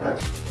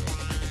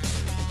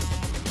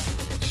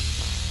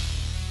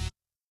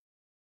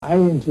 I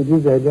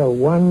introduced the idea of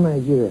one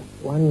Nigeria,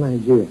 one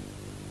Nigeria.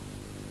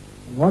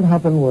 And what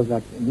happened was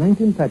that in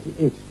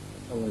 1938,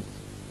 I was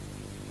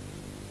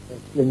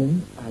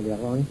explaining earlier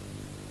on,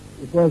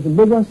 it was the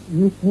Lagos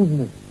Youth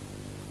Movement.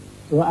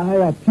 So I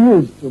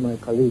appealed to my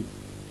colleagues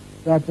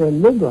that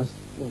Lagos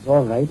was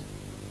all right.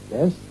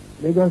 Yes,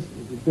 Lagos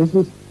is the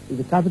basis, is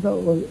the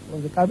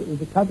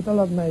capital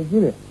of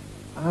Nigeria,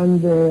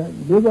 and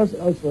Lagos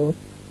also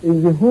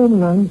is the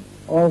homeland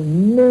of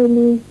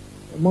many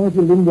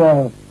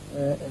multilingual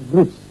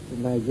groups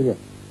in Nigeria.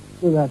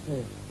 So that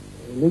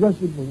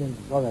Lagos Youth Movement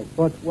is all right.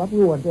 But what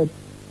we wanted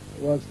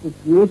was to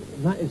create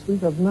a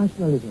spirit of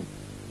nationalism.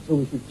 So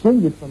we should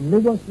change it from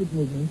Lagos Youth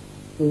Movement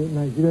to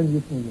Nigerian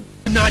Youth Movement.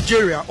 The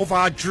Nigeria of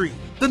our dream,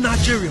 the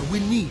Nigeria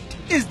we need,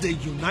 is the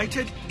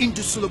united,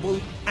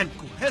 indissoluble, and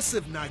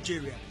cohesive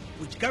Nigeria,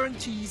 which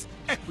guarantees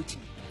equity,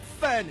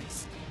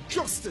 fairness,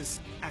 justice,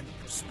 and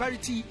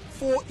prosperity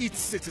for its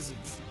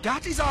citizens.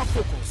 That is our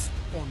focus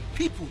on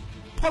people,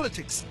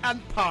 politics,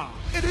 and power.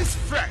 It is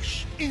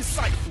fresh,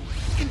 insightful,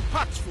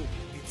 impactful.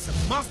 It's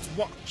a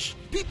must-watch.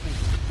 People,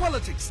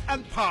 politics,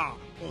 and power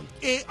on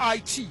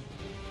AIT.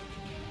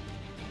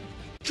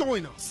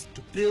 Join us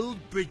to build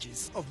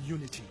bridges of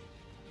unity.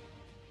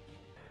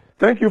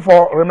 Thank you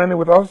for remaining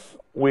with us.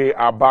 We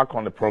are back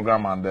on the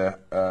program, and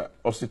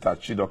Osita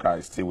Chidoka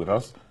is still with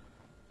us.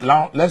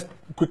 Now, let's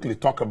quickly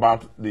talk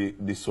about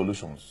the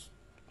solutions.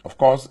 Of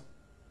course,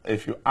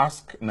 if you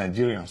ask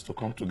Nigerians to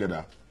come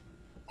together,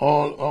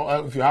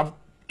 or if you have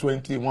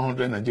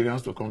 100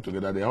 Nigerians to come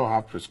together, they all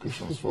have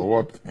prescriptions for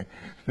what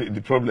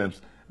the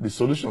problems, the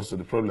solutions to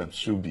the problems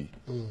should be.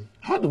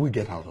 How do we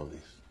get out of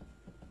this?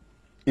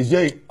 Is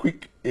there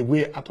a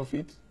way out of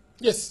it?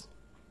 Yes.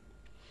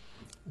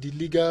 The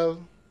legal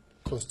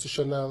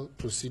constitutional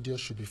procedure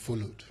should be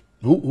followed.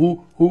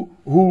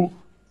 Who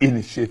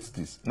initiates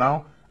this?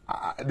 Now,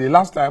 the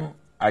last time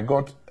I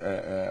got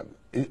Dr.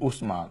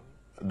 Usman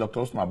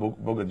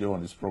Bogajo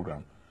on this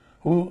program,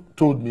 who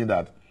told me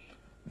that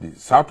the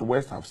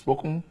Southwest have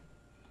spoken,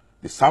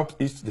 the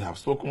Southeast they have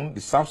spoken,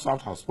 the South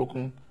have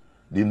spoken,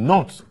 the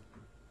North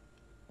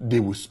they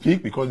will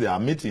speak because they are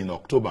meeting in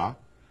October,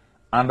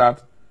 and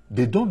that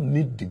they don't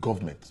need the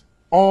government.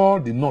 All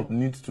the North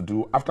needs to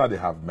do after they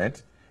have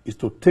met is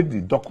to take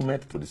the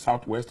document to the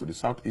Southwest, to the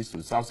Southeast, to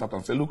the South,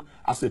 and say, look,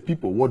 as a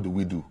people, what do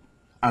we do?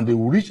 And they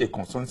will reach a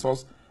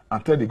consensus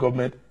and tell the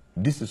government,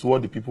 this is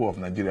what the people of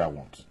Nigeria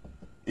want.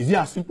 Is it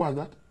as simple as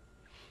that?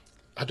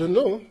 I don't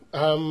know.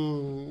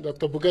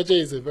 Dr. Bugaje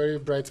is a very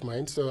bright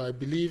mind, so I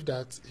believe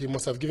that he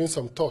must have given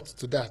some thought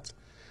to that.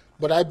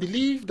 But I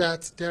believe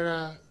that there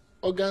are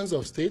organs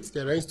of state,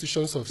 there are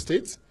institutions of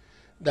state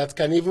that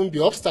can even be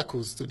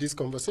obstacles to this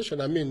conversation.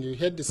 I mean, you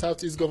heard the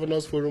Southeast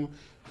Governors Forum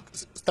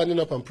standing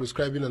up and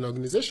prescribing an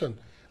organization.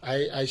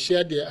 I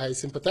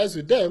sympathize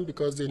with them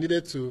because they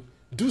needed to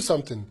do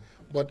something.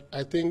 But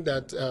I think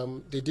that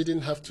they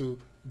didn't have to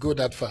go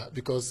that far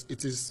because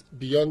it is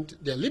beyond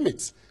their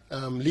limits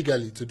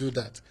legally to do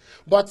that.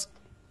 But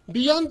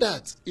beyond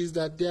that is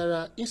that there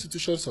are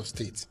institutions of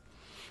state.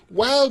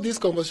 While this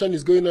conversation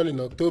is going on in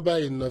October,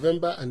 in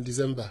November, and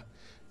December,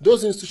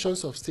 those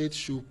institutions of state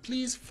should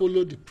please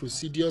follow the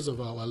procedures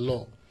of our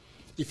law.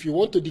 If you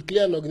want to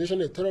declare an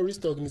organization a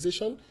terrorist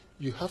organization,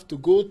 you have to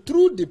go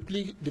through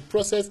the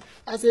process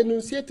as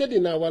enunciated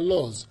in our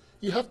laws.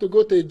 You have to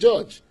go to a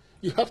judge.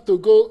 You have to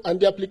go, and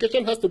the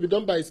application has to be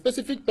done by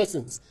specific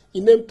persons.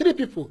 You name 3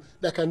 people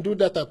that can do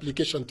that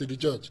application to the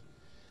judge.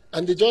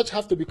 And the judge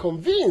has to be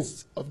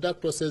convinced of that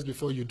process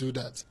before you do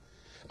that.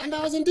 And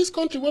I was in this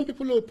country when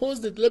people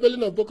opposed the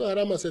labeling of Boko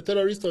Haram as a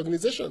terrorist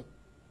organization.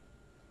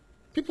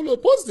 People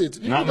opposed it.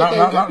 People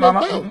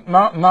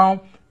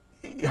Now,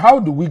 how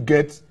do we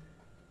get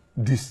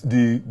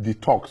the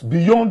talks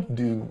beyond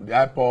the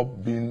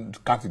IPOB being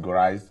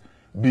categorized,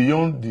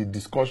 beyond the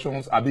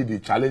discussions,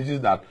 the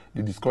challenges that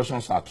the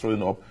discussions are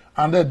throwing up,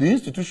 and then the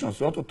institutions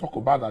you also talk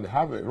about that they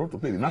have a role to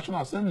play. The National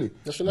Assembly.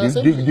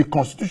 The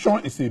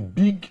Constitution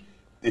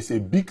is a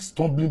big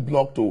stumbling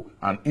block to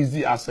an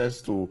easy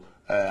access to,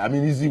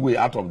 easy way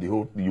out of the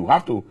whole. You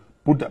have to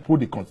put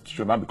the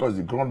Constitution down because it's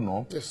the ground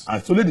norm, yes. And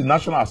it's only the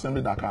National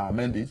Assembly that can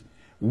amend it.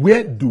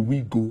 Where do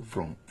we go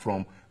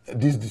from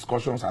these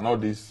discussions and all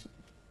this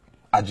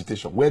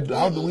agitation?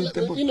 How do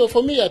we?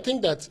 For me, I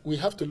think that we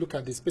have to look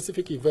at the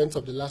specific events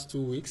of the last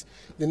 2 weeks.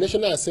 The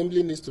National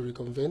Assembly needs to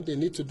reconvene. They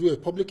need to do a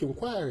public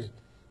inquiry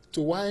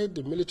to why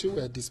the military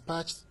were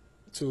dispatched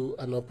to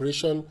an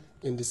operation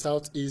in the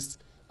southeast,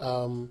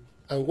 and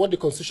what the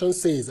Constitution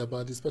says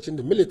about dispatching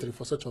the military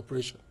for such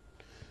operation.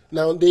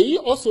 Now, they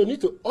also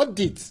need to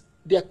audit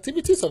the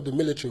activities of the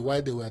military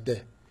while they were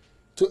there,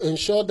 to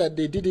ensure that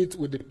they did it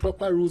with the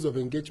proper rules of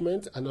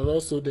engagement, and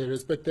also they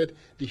respected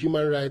the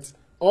human rights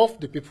of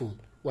the people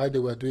while they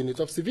were doing it,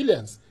 of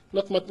civilians,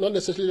 not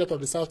necessarily that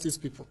of the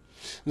Southeast people.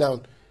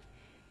 Now,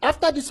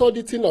 after this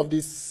auditing of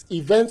these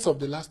events of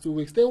the last 2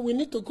 weeks, then we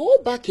need to go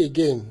back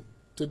again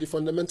to the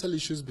fundamental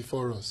issues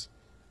before us.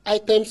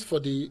 Items for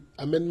the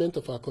amendment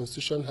of our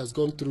Constitution has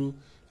gone through.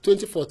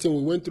 2014,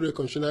 we went through a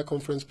constitutional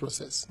conference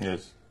process.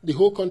 Yes. The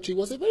whole country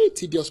was a very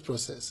tedious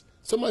process.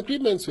 Some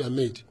agreements were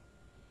made.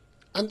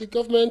 And the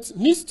government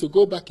needs to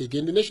go back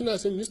again. The National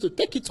Assembly needs to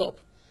take it up,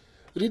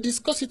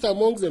 rediscuss it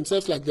amongst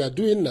themselves like they are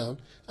doing now,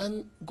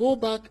 and go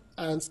back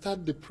and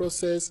start the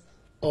process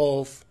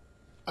of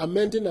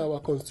amending our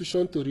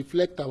Constitution to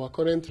reflect our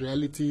current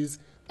realities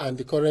and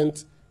the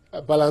current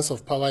balance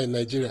of power in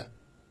Nigeria.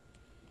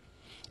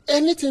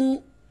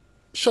 Anything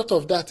short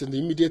of that in the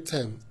immediate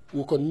term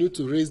will continue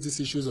to raise these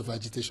issues of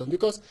agitation,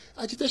 because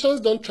agitations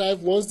don't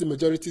thrive once the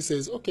majority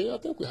says, okay, I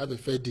think we have a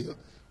fair deal.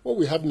 What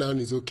we have now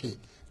is okay.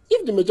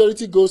 If the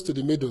majority goes to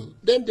the middle,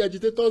 then the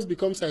agitators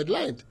become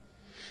sidelined.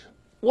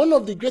 One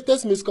of the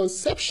greatest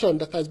misconceptions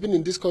that has been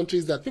in this country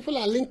is that people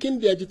are linking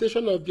the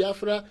agitation of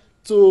Biafra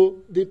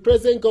to the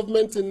present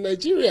government in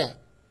Nigeria.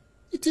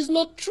 It is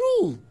not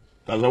true.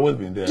 That's always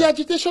been there. The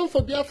agitation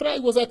for Biafra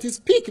was at its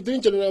peak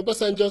during General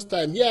Obasanjo's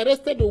time. He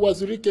arrested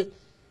Owazurike.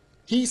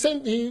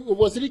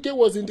 Owazurike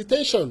was in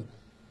detention.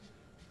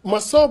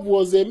 Masob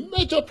was a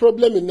major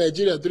problem in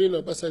Nigeria during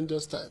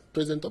Obasanjo's time,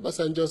 President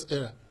Obasanjo's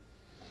era.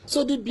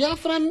 So the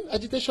Biafran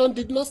agitation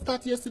did not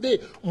start yesterday.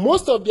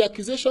 Most of the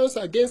accusations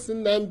against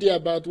Nnamdi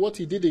about what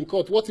he did in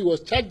court, what he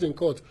was charged in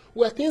court,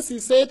 were things he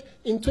said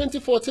in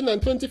 2014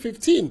 and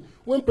 2015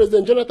 when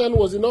President Jonathan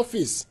was in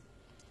office.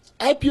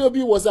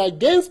 IPOB was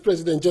against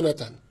President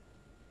Jonathan.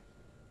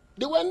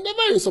 They were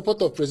never in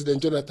support of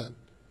President Jonathan.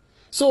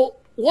 So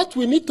what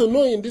we need to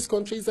know in this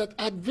country is that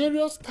at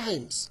various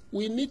times,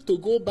 we need to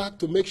go back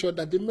to make sure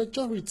that the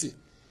majority,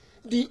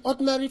 the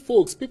ordinary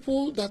folks,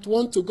 people that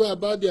want to go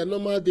about their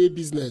normal day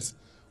business,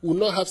 will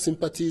not have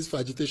sympathies for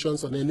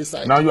agitations on any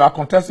side. Now, you are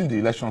contesting the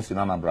elections in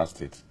Anambra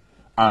State.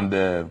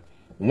 And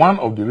one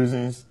of the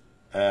reasons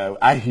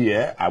I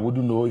hear, I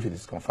wouldn't know if it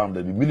is confirmed,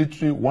 that the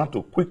military want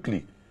to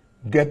quickly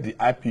get the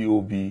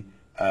IPOB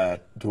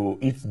to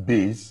its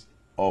base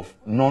of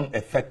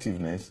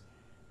non-effectiveness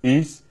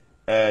is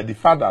the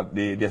fact that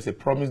there's a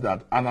promise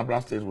that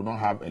Anambra State will not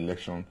have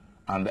election,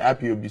 and the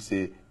IPOB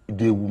say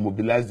they will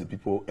mobilize the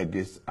people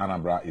against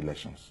Anambra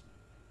elections.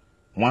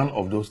 One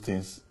of those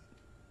things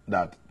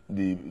that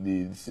the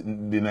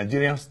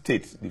Nigerian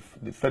state,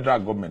 the federal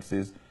government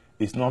says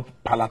is not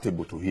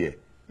palatable to hear,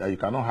 that you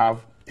cannot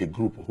have a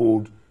group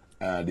hold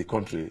the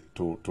country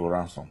to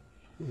ransom.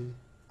 Mm-hmm.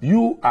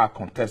 You are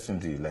contesting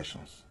the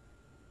elections.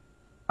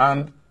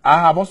 And I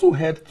have also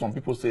heard some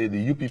people say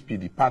the UPP,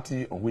 the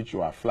party on which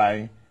you are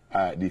flying,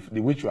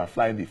 which you are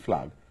flying the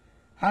flag,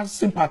 has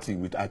sympathy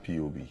with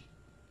IPOB.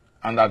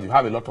 and that you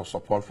have a lot of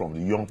support from the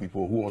young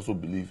people who also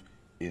believe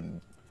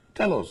in.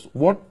 Tell us,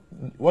 what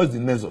is the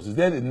nexus? Is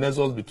there a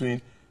nexus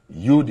between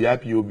you, the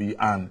IPOB,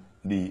 and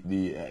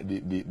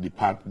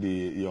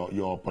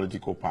your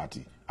political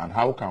party? And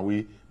how can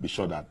we be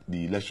sure that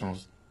the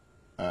elections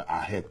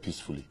are held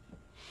peacefully?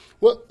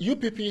 Well,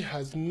 UPP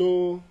has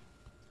no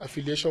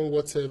affiliation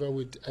whatsoever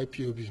with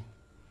IPOB.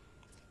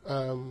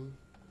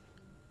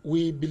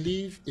 We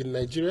believe in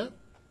Nigeria.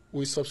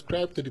 We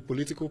subscribe to the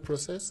political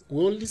process.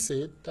 We only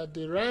say that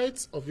the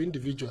rights of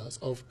individuals,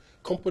 of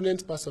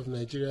component parts of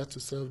Nigeria to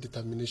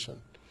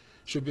self-determination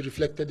should be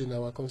reflected in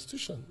our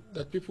constitution,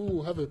 that people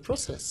will have a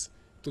process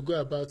to go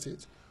about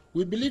it.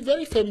 We believe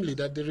very firmly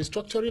that the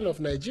restructuring of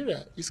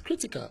Nigeria is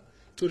critical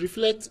to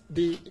reflect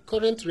the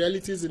current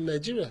realities in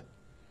Nigeria.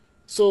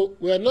 So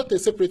we are not a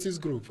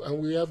separatist group, and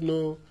we have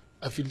no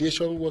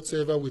affiliation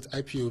whatsoever with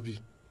IPOB.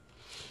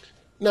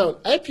 Now,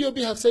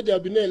 IPOB have said there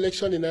will be no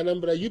election in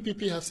Anambra.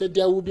 UPP have said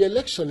there will be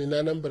election in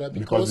Anambra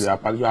because we are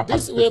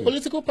we are a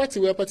political party,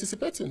 we are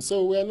participating,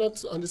 so we are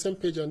not on the same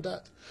page on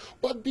that.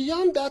 But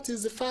beyond that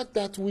is the fact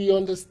that we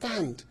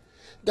understand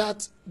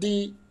that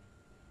the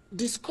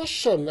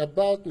discussion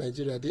about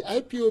Nigeria, the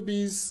IPOB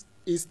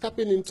is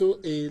tapping into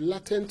a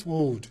latent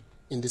mood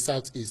in the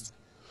Southeast.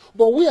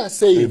 But we are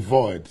saying a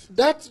void.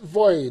 That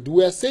void,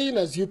 we are saying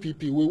as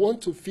UPP, we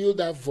want to fill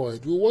that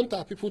void. We want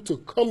our people to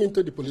come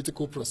into the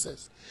political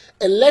process.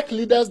 Elect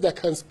leaders that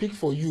can speak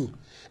for you.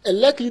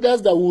 Elect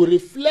leaders that will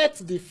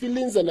reflect the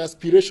feelings and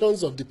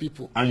aspirations of the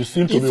people. And you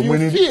seem to be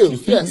winning. You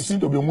seem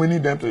to be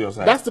winning them to your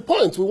side. That's the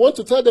point. We want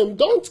to tell them,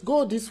 don't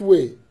go this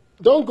way.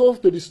 Don't go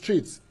to the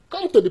streets.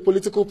 Come to the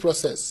political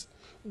process.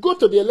 Go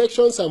to the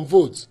elections and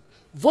vote.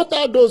 Vote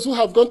out those who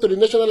have gone to the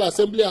National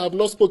Assembly and have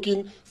not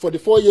spoken for the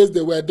 4 years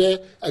they were there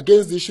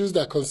against the issues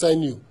that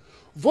concern you.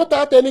 Vote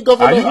out any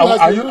governor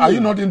Are you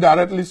not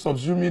indirectly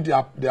subsuming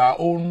their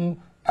own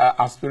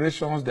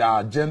aspirations, their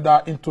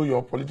agenda into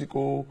your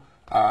political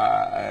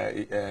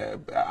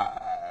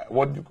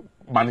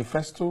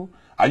manifesto?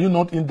 Are you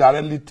not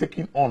indirectly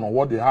taking on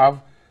what they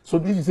have? So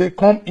if you say,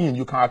 come in,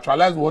 you can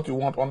actualize what you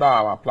want under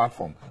our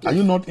platform. Yes. Are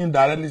you not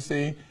indirectly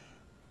saying,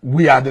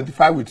 we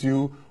identify with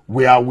you,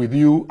 we are with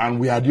you, and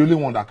we are the only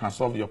one that can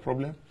solve your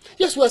problem?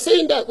 Yes, we're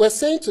saying that. We're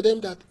saying to them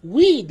that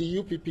we, the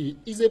UPP,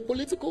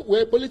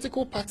 we're a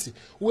political party.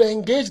 We're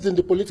engaged in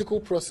the political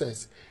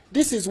process.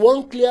 This is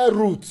one clear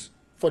route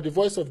for the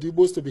voice of the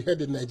Igbos to be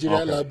heard in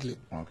Nigeria loudly.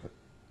 Okay.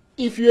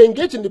 If you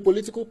engage in the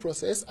political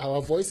process,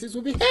 our voices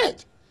will be heard.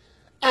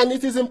 And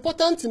it is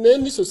important in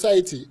any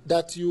society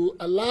that you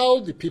allow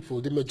the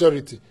people, the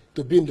majority,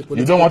 to be in the political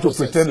process. You don't want to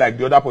pretend like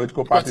the other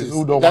political parties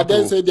who don't want to...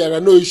 That then say there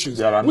are no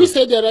issues. We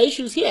say there are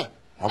issues here.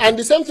 Okay. And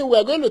the same thing, we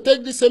are going to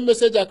take the same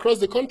message across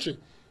the country.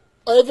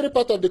 Every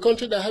part of the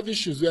country that have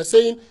issues, we are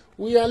saying,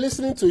 we are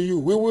listening to you.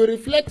 We will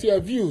reflect your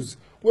views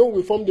when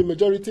we form the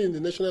majority in the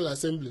National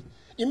Assembly.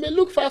 It may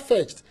look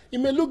far-fetched. It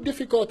may look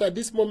difficult at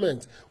this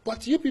moment.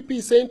 But UPP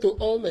is saying to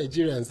all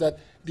Nigerians that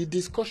the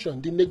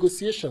discussion, the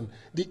negotiation,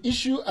 the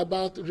issue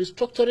about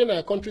restructuring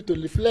our country to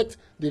reflect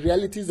the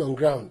realities on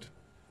ground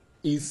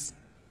is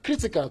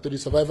critical to the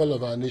survival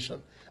of our nation.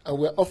 And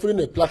we're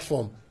offering a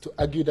platform to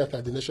argue that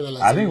at the National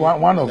Assembly. I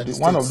think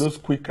one of those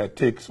quick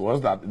takes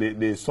was that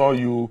they saw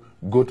you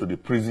go to the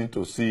prison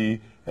to see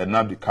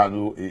Nnamdi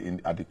Kanu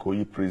at the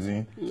Koyi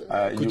prison.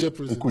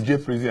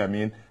 Kuje prison, I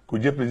mean.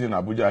 Kuje prison in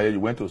Abuja, you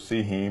went to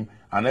see him,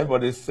 and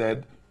everybody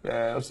said,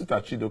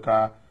 Osita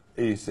Chidoka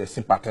is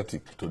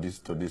sympathetic to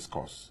this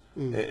cause.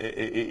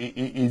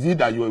 Is it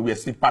that you were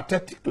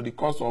sympathetic to the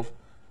cause of,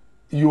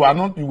 you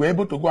were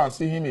able to go and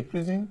see him in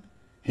prison?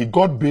 He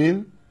got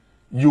bail.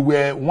 You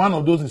were one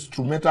of those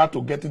instrumental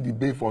to getting the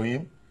bail for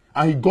him.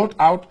 And he got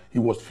out, he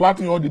was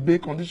flouting all the bail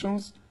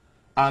conditions,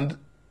 and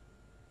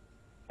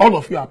all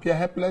of you appear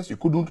helpless. You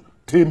couldn't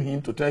tame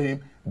him to tell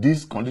him,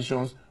 these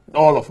conditions,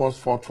 all of us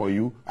fought for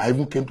you. I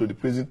even came to the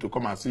prison to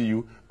come and see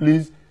you.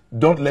 Please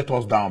don't let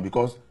us down,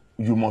 because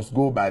you must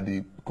go by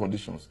the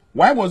conditions.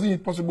 Why wasn't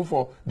it possible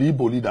for the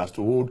Igbo leaders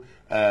to hold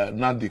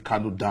Nnamdi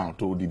Kanu down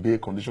to the bail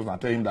conditions and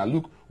tell him that,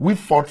 look, we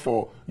fought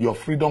for your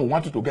freedom, we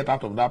want you to get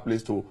out of that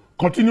place to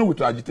continue with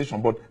your agitation,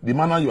 but the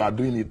manner you are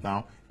doing it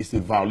now is a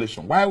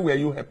violation. Why were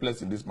you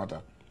helpless in this matter?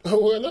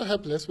 We're not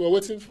helpless. We're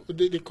waiting for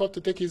the court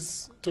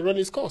to run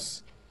his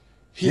course.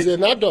 He's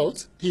an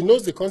adult. He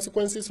knows the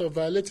consequences of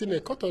violating a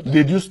court order.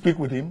 Did you speak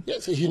with him?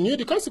 Yes, he knew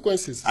the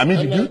consequences. I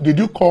mean, did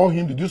you call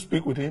him? Did you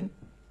speak with him?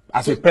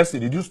 As a person,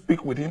 did you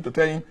speak with him to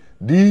tell him,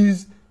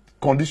 these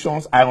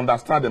conditions, I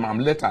understand them, I'm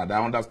lettered,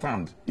 I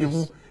understand.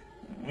 Even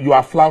you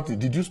are flouting.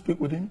 Did you speak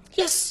with him?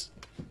 Yes.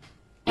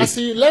 As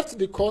he left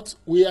the court,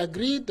 we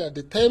agreed that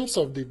the terms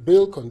of the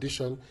bail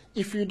condition,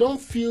 if you don't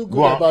feel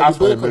good about the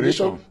bail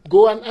condition,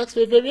 go and ask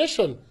for a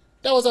variation.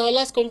 That was our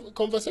last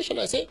conversation.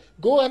 I said,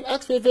 go and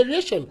ask for a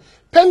variation.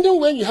 Pending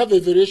when you have a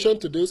variation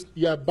to those,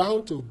 you are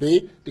bound to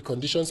obey the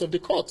conditions of the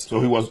court. So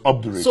he was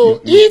obdurate. So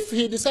if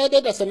he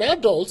decided as an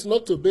adult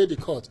not to obey the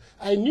court,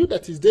 I knew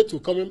that his day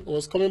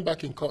was coming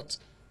back in court.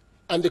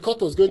 And the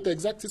court was going to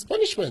exact his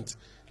punishment.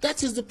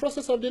 That is the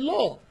process of the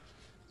law.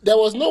 there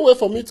was no way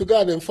for me to go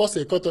and enforce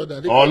a court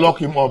order. Or lock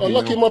him up. Or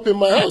lock him up in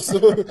my house.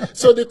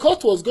 So the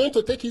court was going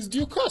to take his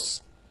due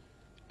course.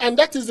 And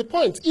that is the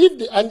point.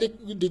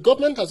 If the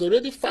government has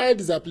already filed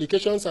his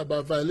applications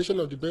about violation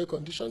of the bail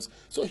conditions,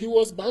 so he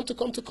was bound to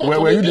come to court.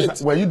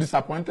 Were you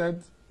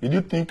disappointed? Did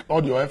you think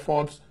all your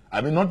efforts,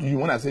 I mean, not you,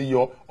 when I say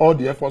all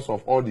the efforts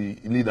of all the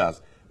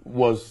leaders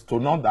was to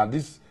know that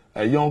this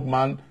young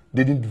man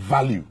didn't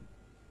value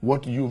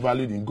what you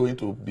valued in going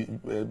to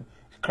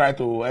cry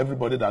to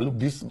everybody that, look,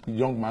 this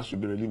young man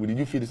should be released? Did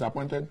you feel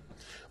disappointed?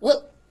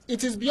 Well,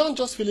 it is beyond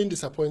just feeling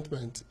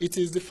disappointment. It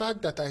is the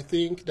fact that I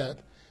think that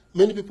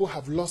many people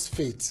have lost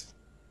faith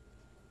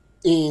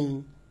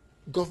in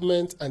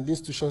government and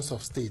institutions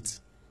of state.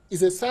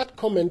 It's a sad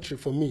commentary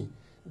for me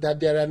that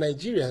there are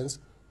Nigerians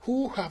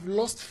who have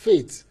lost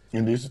faith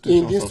in the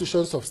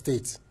institutions of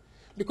state.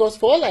 Because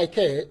for all I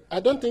care, I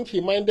don't think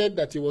he minded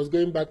that he was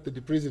going back to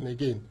the prison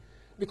again.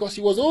 Because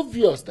it was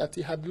obvious that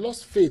he had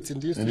lost faith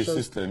in the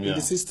institutions, in the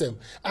system.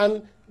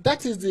 And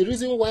that is the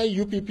reason why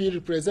UPP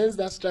represents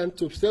that strand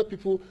to tell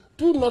people,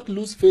 do not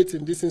lose faith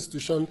in this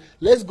institution.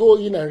 Let's go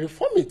in and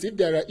reform it if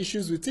there are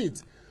issues with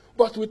it.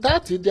 But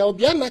without it, there will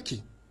be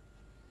anarchy.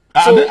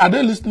 Are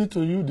they listening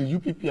to you, the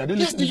UPP? Are they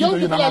yes, listening the young to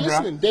you, people are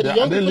listening. The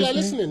young people are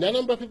listening. The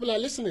number of people are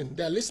listening.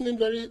 They are listening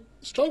very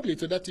strongly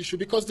to that issue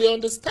because they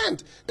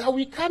understand that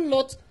we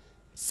cannot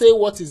say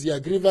what is their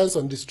grievance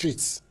on the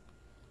streets.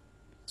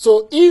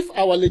 So if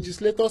our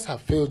legislators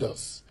have failed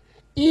us,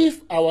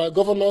 if our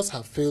governors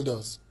have failed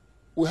us,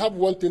 we have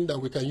one thing that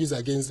we can use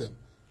against them,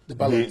 the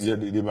ballot.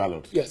 The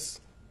ballot. Yes.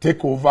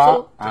 Take over.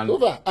 So, take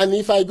over. And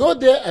if I go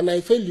there and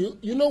I fail you,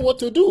 you know what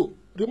to do.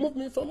 Remove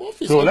me from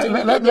office. So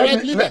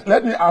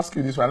let me ask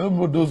you this one. I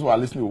know those who are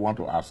listening will want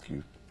to ask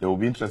you. They will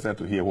be interested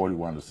to hear what you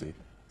want to say.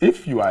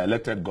 If you are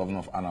elected governor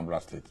of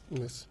Anambra State,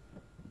 yes,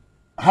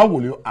 how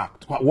will you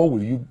act? What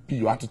will be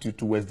your attitude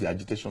towards the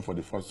agitation for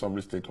the first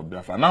sovereign state of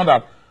Biafra? Now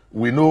that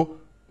we know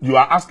you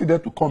are asking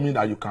them to come in,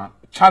 that you can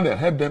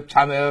help them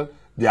channel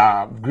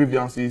their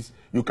grievances,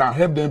 you can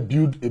help them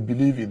build a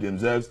belief in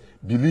themselves,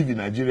 believe in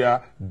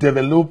Nigeria,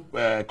 develop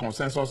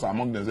consensus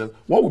among themselves.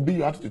 What would be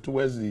your attitude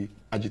towards the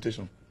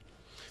agitation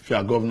if you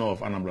are governor of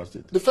Anambra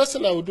State? The first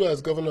thing I would do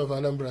as governor of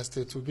Anambra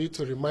State would be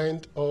to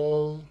remind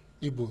all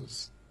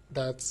Igbos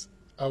that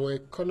our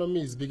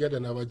economy is bigger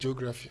than our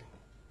geography.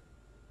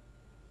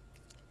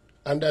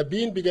 And that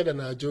being bigger than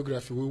our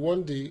geography, we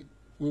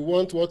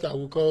want what I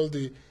would call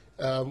the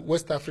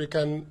West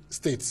African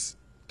states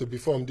to be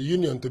formed, the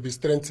union to be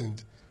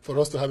strengthened for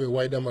us to have a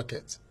wider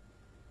market.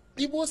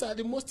 Igbos are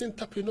the most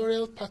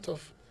entrepreneurial part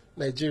of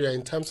Nigeria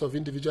in terms of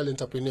individual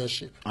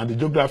entrepreneurship. And the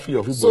geography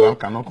of Igbo land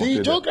cannot compare.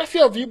 The geography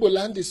of Igbo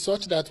land is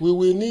such that we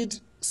will need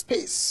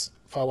space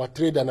for our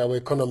trade and our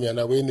economy and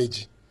our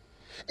energy.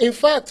 In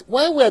fact,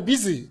 while we are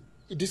busy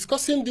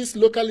discussing these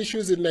local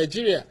issues in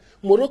Nigeria,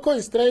 Morocco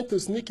is trying to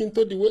sneak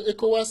into the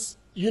ECOWAS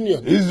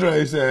union. Israel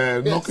is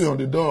knocking on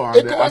the door.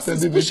 And ECOWAS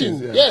is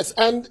pushing, yes.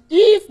 And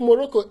if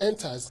Morocco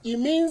enters, it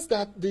means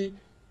that the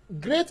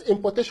great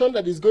importation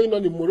that is going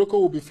on in Morocco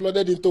will be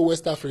flooded into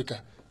West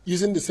Africa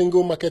using the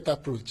single market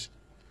approach.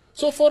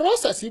 So for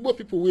us as Igbo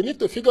people, we need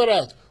to figure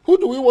out who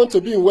do we want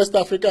to be in West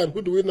Africa and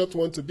who do we not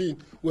want to be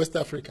in West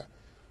Africa.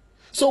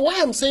 So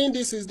why I'm saying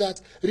this is that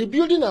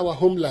rebuilding our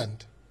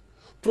homeland,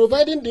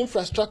 providing the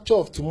infrastructure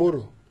of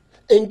tomorrow,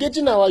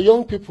 engaging our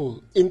young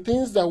people in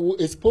things that will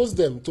expose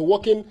them to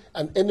working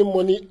and earning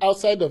money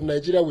outside of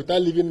Nigeria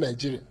without leaving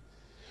Nigeria,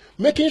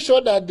 making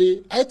sure that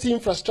the IT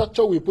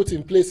infrastructure we put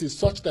in place is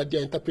such that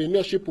their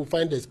entrepreneurship will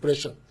find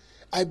expression.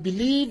 I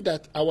believe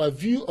that our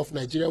view of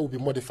Nigeria will be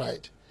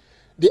modified.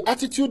 The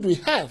attitude we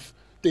have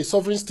to a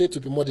sovereign state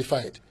will be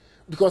modified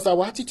because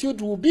our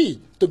attitude will be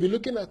to be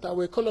looking at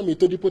our economy,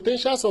 to the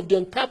potentials of the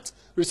untapped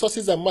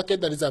resources and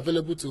market that is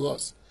available to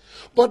us.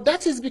 But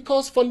that is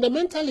because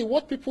fundamentally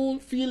what people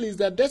feel is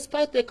that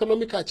despite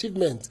economic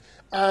achievement,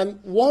 and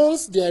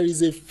once there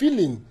is a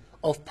feeling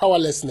of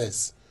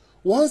powerlessness,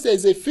 once there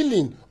is a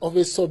feeling of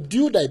a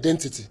subdued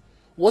identity,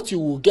 what you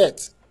will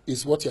get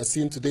is what you are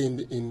seeing today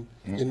in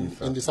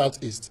the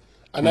Southeast.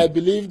 And I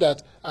believe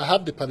that I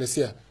have the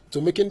panacea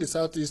to making the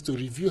Southeast to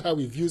review how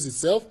it views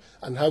itself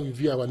and how we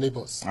view our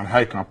neighbors. And how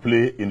it can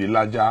play in the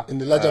larger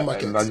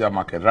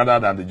market rather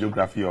than the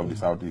geography of the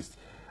Southeast.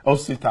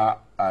 Osita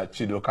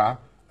Chidoka,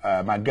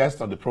 my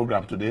guest on the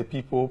program today,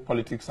 People,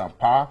 Politics and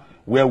Power,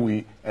 where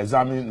we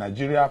examine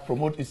Nigeria,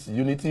 promote its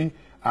unity,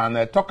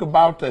 and talk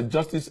about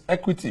justice,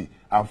 equity,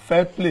 and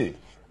fair play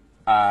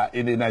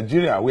in a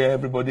Nigeria where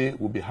everybody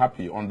will be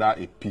happy under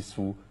a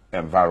peaceful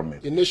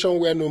environment. A nation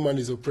where no man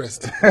is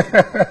oppressed.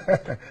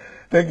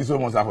 Thank you so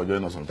much, sir, for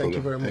joining us on the program. Thank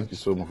you very much. Thank you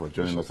so much for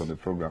joining us on the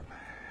program.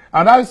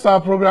 And that's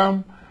our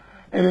program.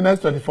 In the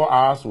next 24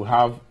 hours, we'll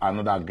have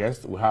another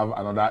guest. We'll have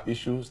another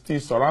issue still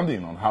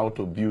surrounding on how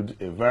to build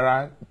a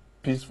very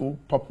peaceful,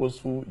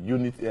 purposeful,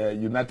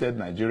 united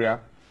Nigeria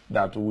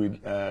that will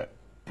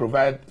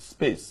provide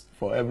space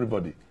for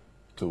everybody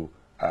to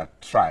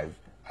thrive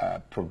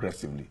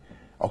progressively.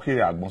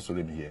 Okiri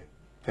Agbosoremi here.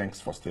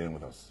 Thanks for staying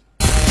with us.